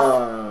 "Ah!"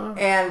 stuff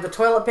and the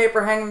toilet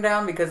paper hanging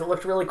down because it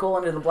looked really cool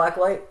under the black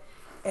light.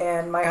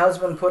 And my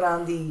husband put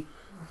on the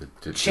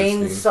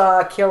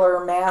chainsaw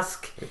killer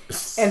mask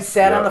and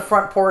sat on the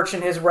front porch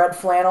in his red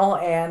flannel,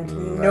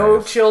 and no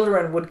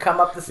children would come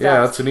up the steps. Yeah,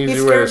 that's an easy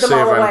He way to scared them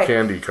save all on away.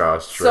 candy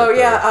costs. So right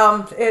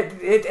yeah, there.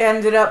 it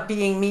ended up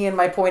being me in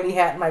my pointy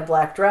hat and my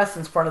black dress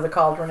in front of the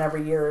cauldron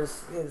every year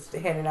is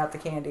handing out the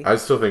candy. I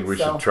still think we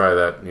So- should try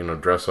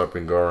that. Dress up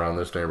and go around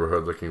this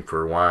neighborhood looking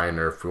for wine,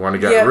 or if we want to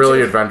get Yeah, really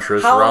just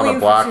adventurous Halloween around the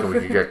block, and we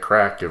could get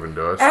crack given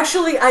to us.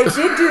 Actually, I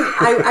did do.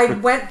 I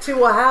went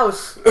to a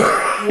house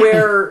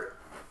where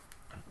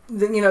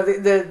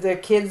the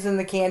kids and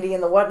the candy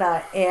and the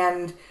whatnot,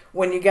 and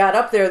when you got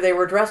up there, they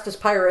were dressed as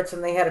pirates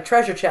and they had a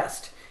treasure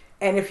chest.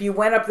 And if you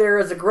went up there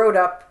as a grown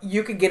up,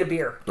 you could get a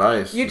beer.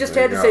 Nice. You just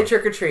There had you to go. say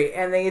trick or treat,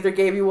 and they either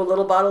gave you a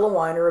little bottle of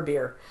wine or a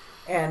beer.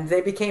 And they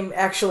became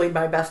actually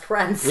my best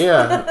friends.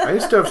 Yeah, I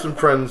used to have some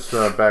friends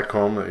back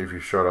home that if you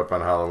showed up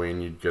on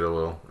Halloween, you'd get a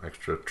little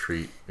extra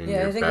treat in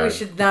your I think bag. we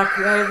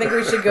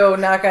should go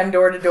knock on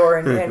door to door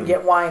and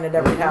get wine at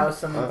every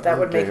house, and that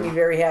would make me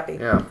very happy.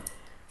 Yeah.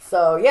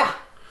 So yeah.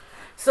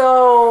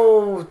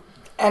 So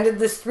ended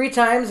this 3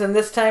 times, and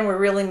this time we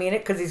really mean it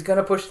because he's going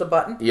to push the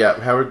button. Yeah,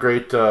 have a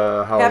great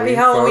Halloween, Happy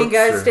Halloween, folks,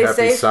 guys. or Stay happy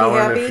safe, be Samhain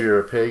happy. if you're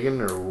a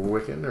pagan or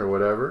Wiccan or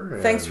whatever.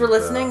 Thanks for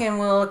listening, and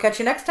we'll catch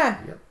you next time.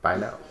 Bye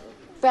now.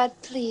 Brad,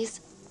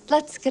 please,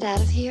 let's get out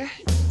of here.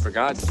 For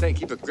God's sake,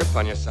 keep a grip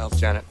on yourself,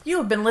 Janet. You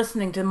have been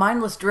listening to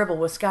Mindless Dribble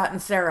with Scott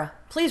and Sarah.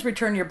 Please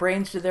return your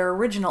brains to their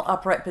original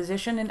upright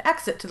position and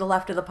exit to the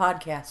left of the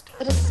podcast.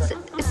 But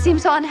it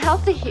seems so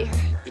unhealthy here.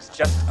 It's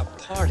just a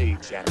party,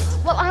 Janet.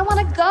 Well, I want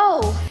to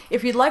go.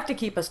 If you'd like to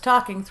keep us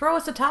talking, throw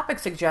us a topic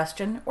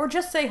suggestion or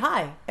just say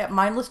hi at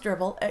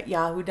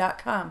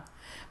mindlessdribble@yahoo.com.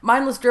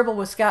 Mindless Dribble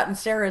with Scott and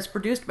Sarah is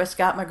produced by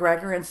Scott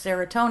McGregor and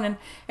Serotonin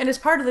and is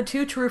part of the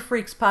Two True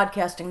Freaks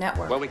podcasting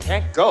network. Well, we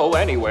can't go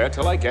anywhere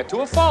till I get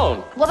to a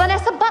phone. Well, then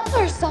ask a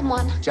butler or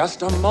someone.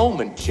 Just a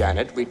moment,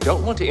 Janet. We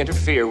don't want to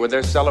interfere with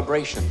their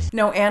celebrations.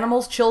 No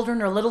animals,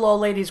 children, or little old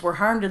ladies were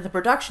harmed in the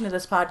production of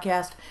this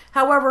podcast.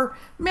 However,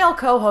 male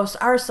co-hosts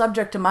are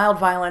subject to mild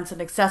violence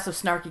and excessive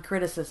snarky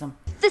criticism.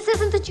 This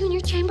isn't the Junior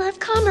Chamber of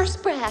Commerce,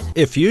 Brad.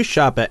 If you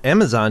shop at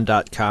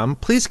Amazon.com,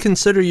 please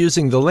consider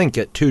using the link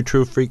at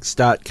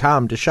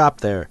twotruefreaks.com to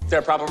shop there.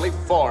 They're probably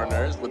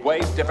foreigners with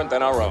ways different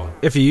than our own.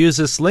 If you use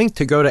this link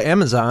to go to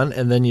Amazon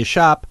and then you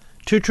shop,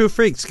 Two True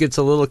Freaks gets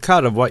a little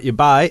cut of what you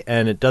buy,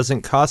 and it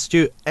doesn't cost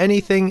you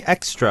anything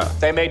extra.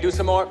 They may do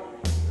some more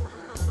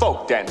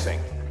folk dancing.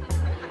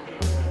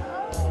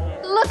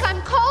 Look,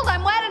 I'm cold,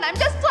 I'm wet, and I'm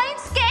just plain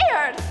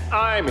scared.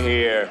 I'm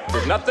here.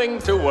 There's nothing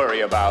to worry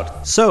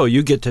about. So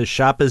you get to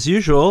shop as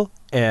usual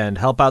and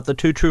help out the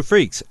Two True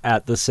Freaks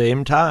at the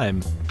same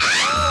time.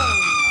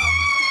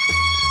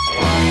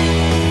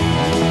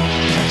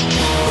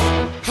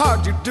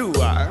 How'd you do,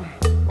 I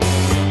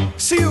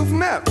see you've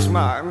met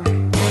my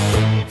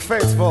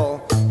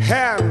faithful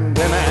hand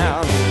in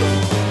hand.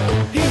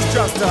 He's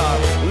just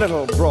just a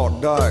little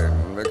brought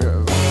down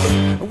because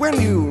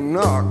when you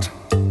knocked,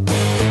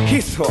 he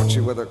thought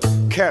you were the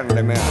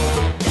candy man.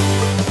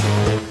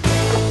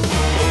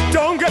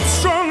 Don't get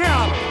strung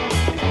out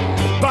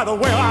by the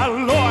way I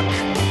look.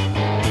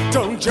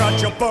 Don't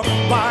judge a book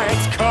by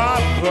its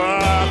cover.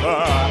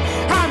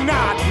 I'm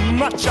not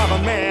much of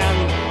a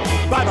man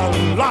by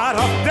the light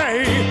of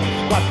day,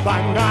 but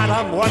by night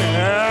I'm one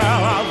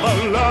hell of a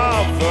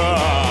lover.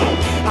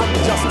 I'm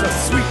just a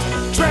sweet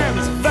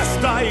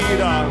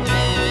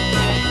transvestite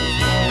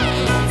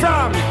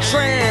from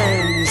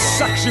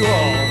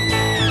transsexual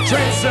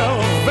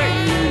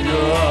Transylvania.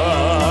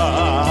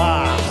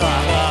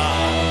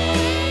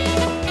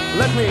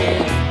 Let me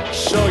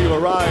show you a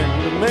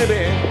rhyme,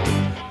 maybe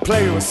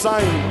play you a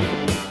sign.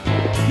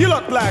 You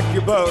look like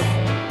you're both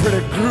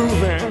pretty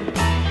groovy.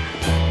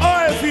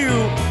 Or if you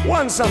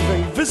want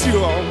something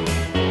visual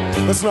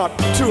that's not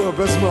too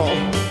abysmal,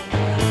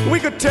 we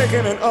could take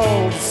in an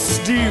old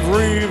Steve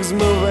Reeves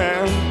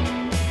movie.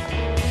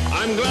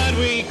 I'm glad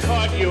we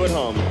caught you at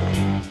home.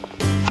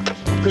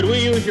 Could we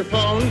use your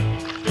phone?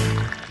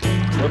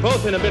 We're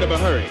both in a bit of a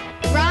hurry.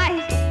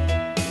 Right.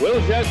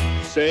 We'll just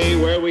say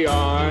where we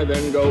are,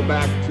 then go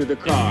back to the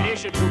car.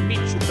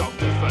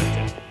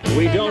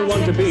 We don't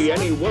want to be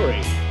any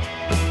worry.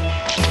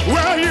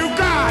 Well, you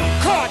got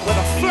caught with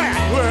a flat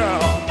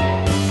world.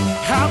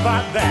 How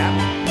about that?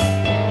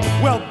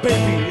 Well,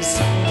 babies,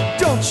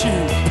 don't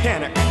you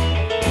panic.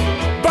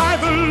 By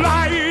the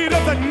light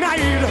of the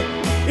night,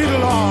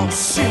 it'll all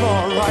seem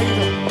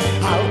alright.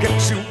 I'll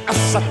get you a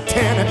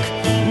satanic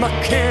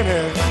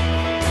mechanic.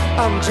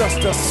 I'm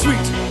just a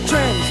sweet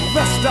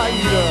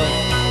transvestite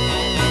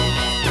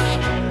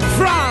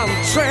from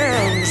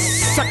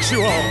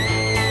transsexual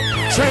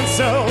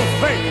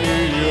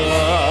Transylvania.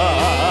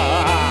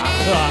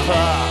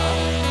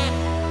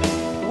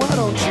 Why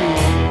don't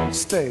you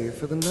stay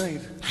for the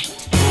night?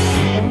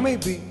 Or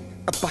maybe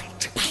a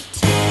bite.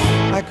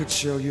 I could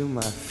show you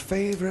my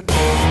favorite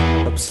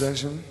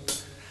obsession.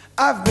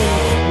 I've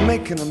been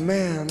making a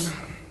man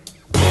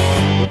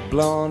with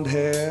blonde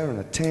hair and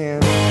a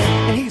tan,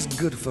 and he's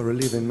good for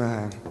relieving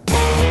my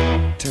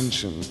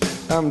tension.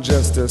 I'm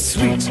just a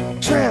sweet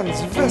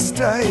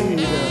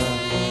transvestite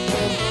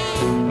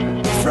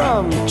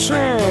from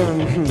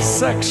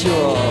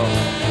transsexual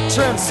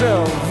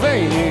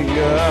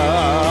Transylvania.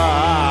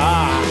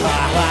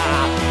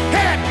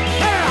 Hey,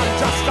 I'm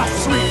just a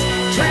sweet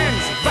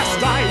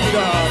transvestite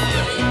from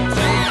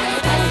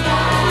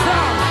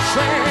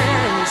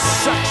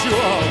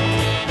transsexual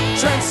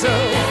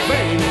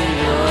Transylvania.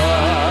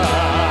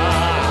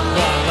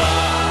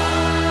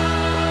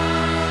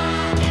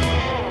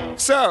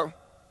 So,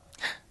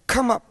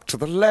 come up to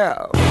the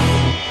lab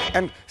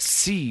and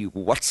see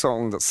what's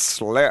on the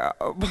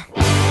slab.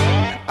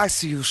 I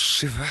see you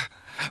shiver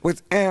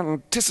with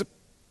anticipation.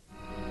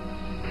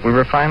 We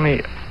were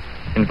finally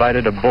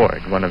invited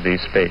aboard one of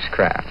these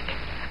spacecraft,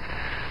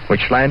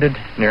 which landed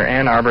near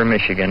Ann Arbor,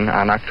 Michigan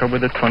on October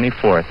the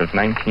 24th of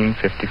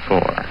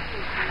 1954.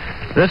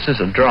 This is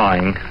a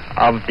drawing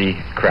of the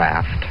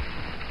craft.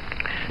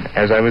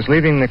 As I was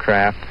leaving the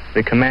craft,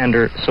 the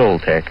commander,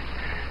 Soltec,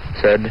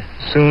 said,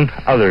 "Soon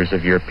others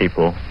of your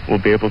people will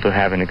be able to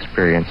have an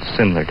experience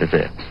similar to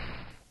this."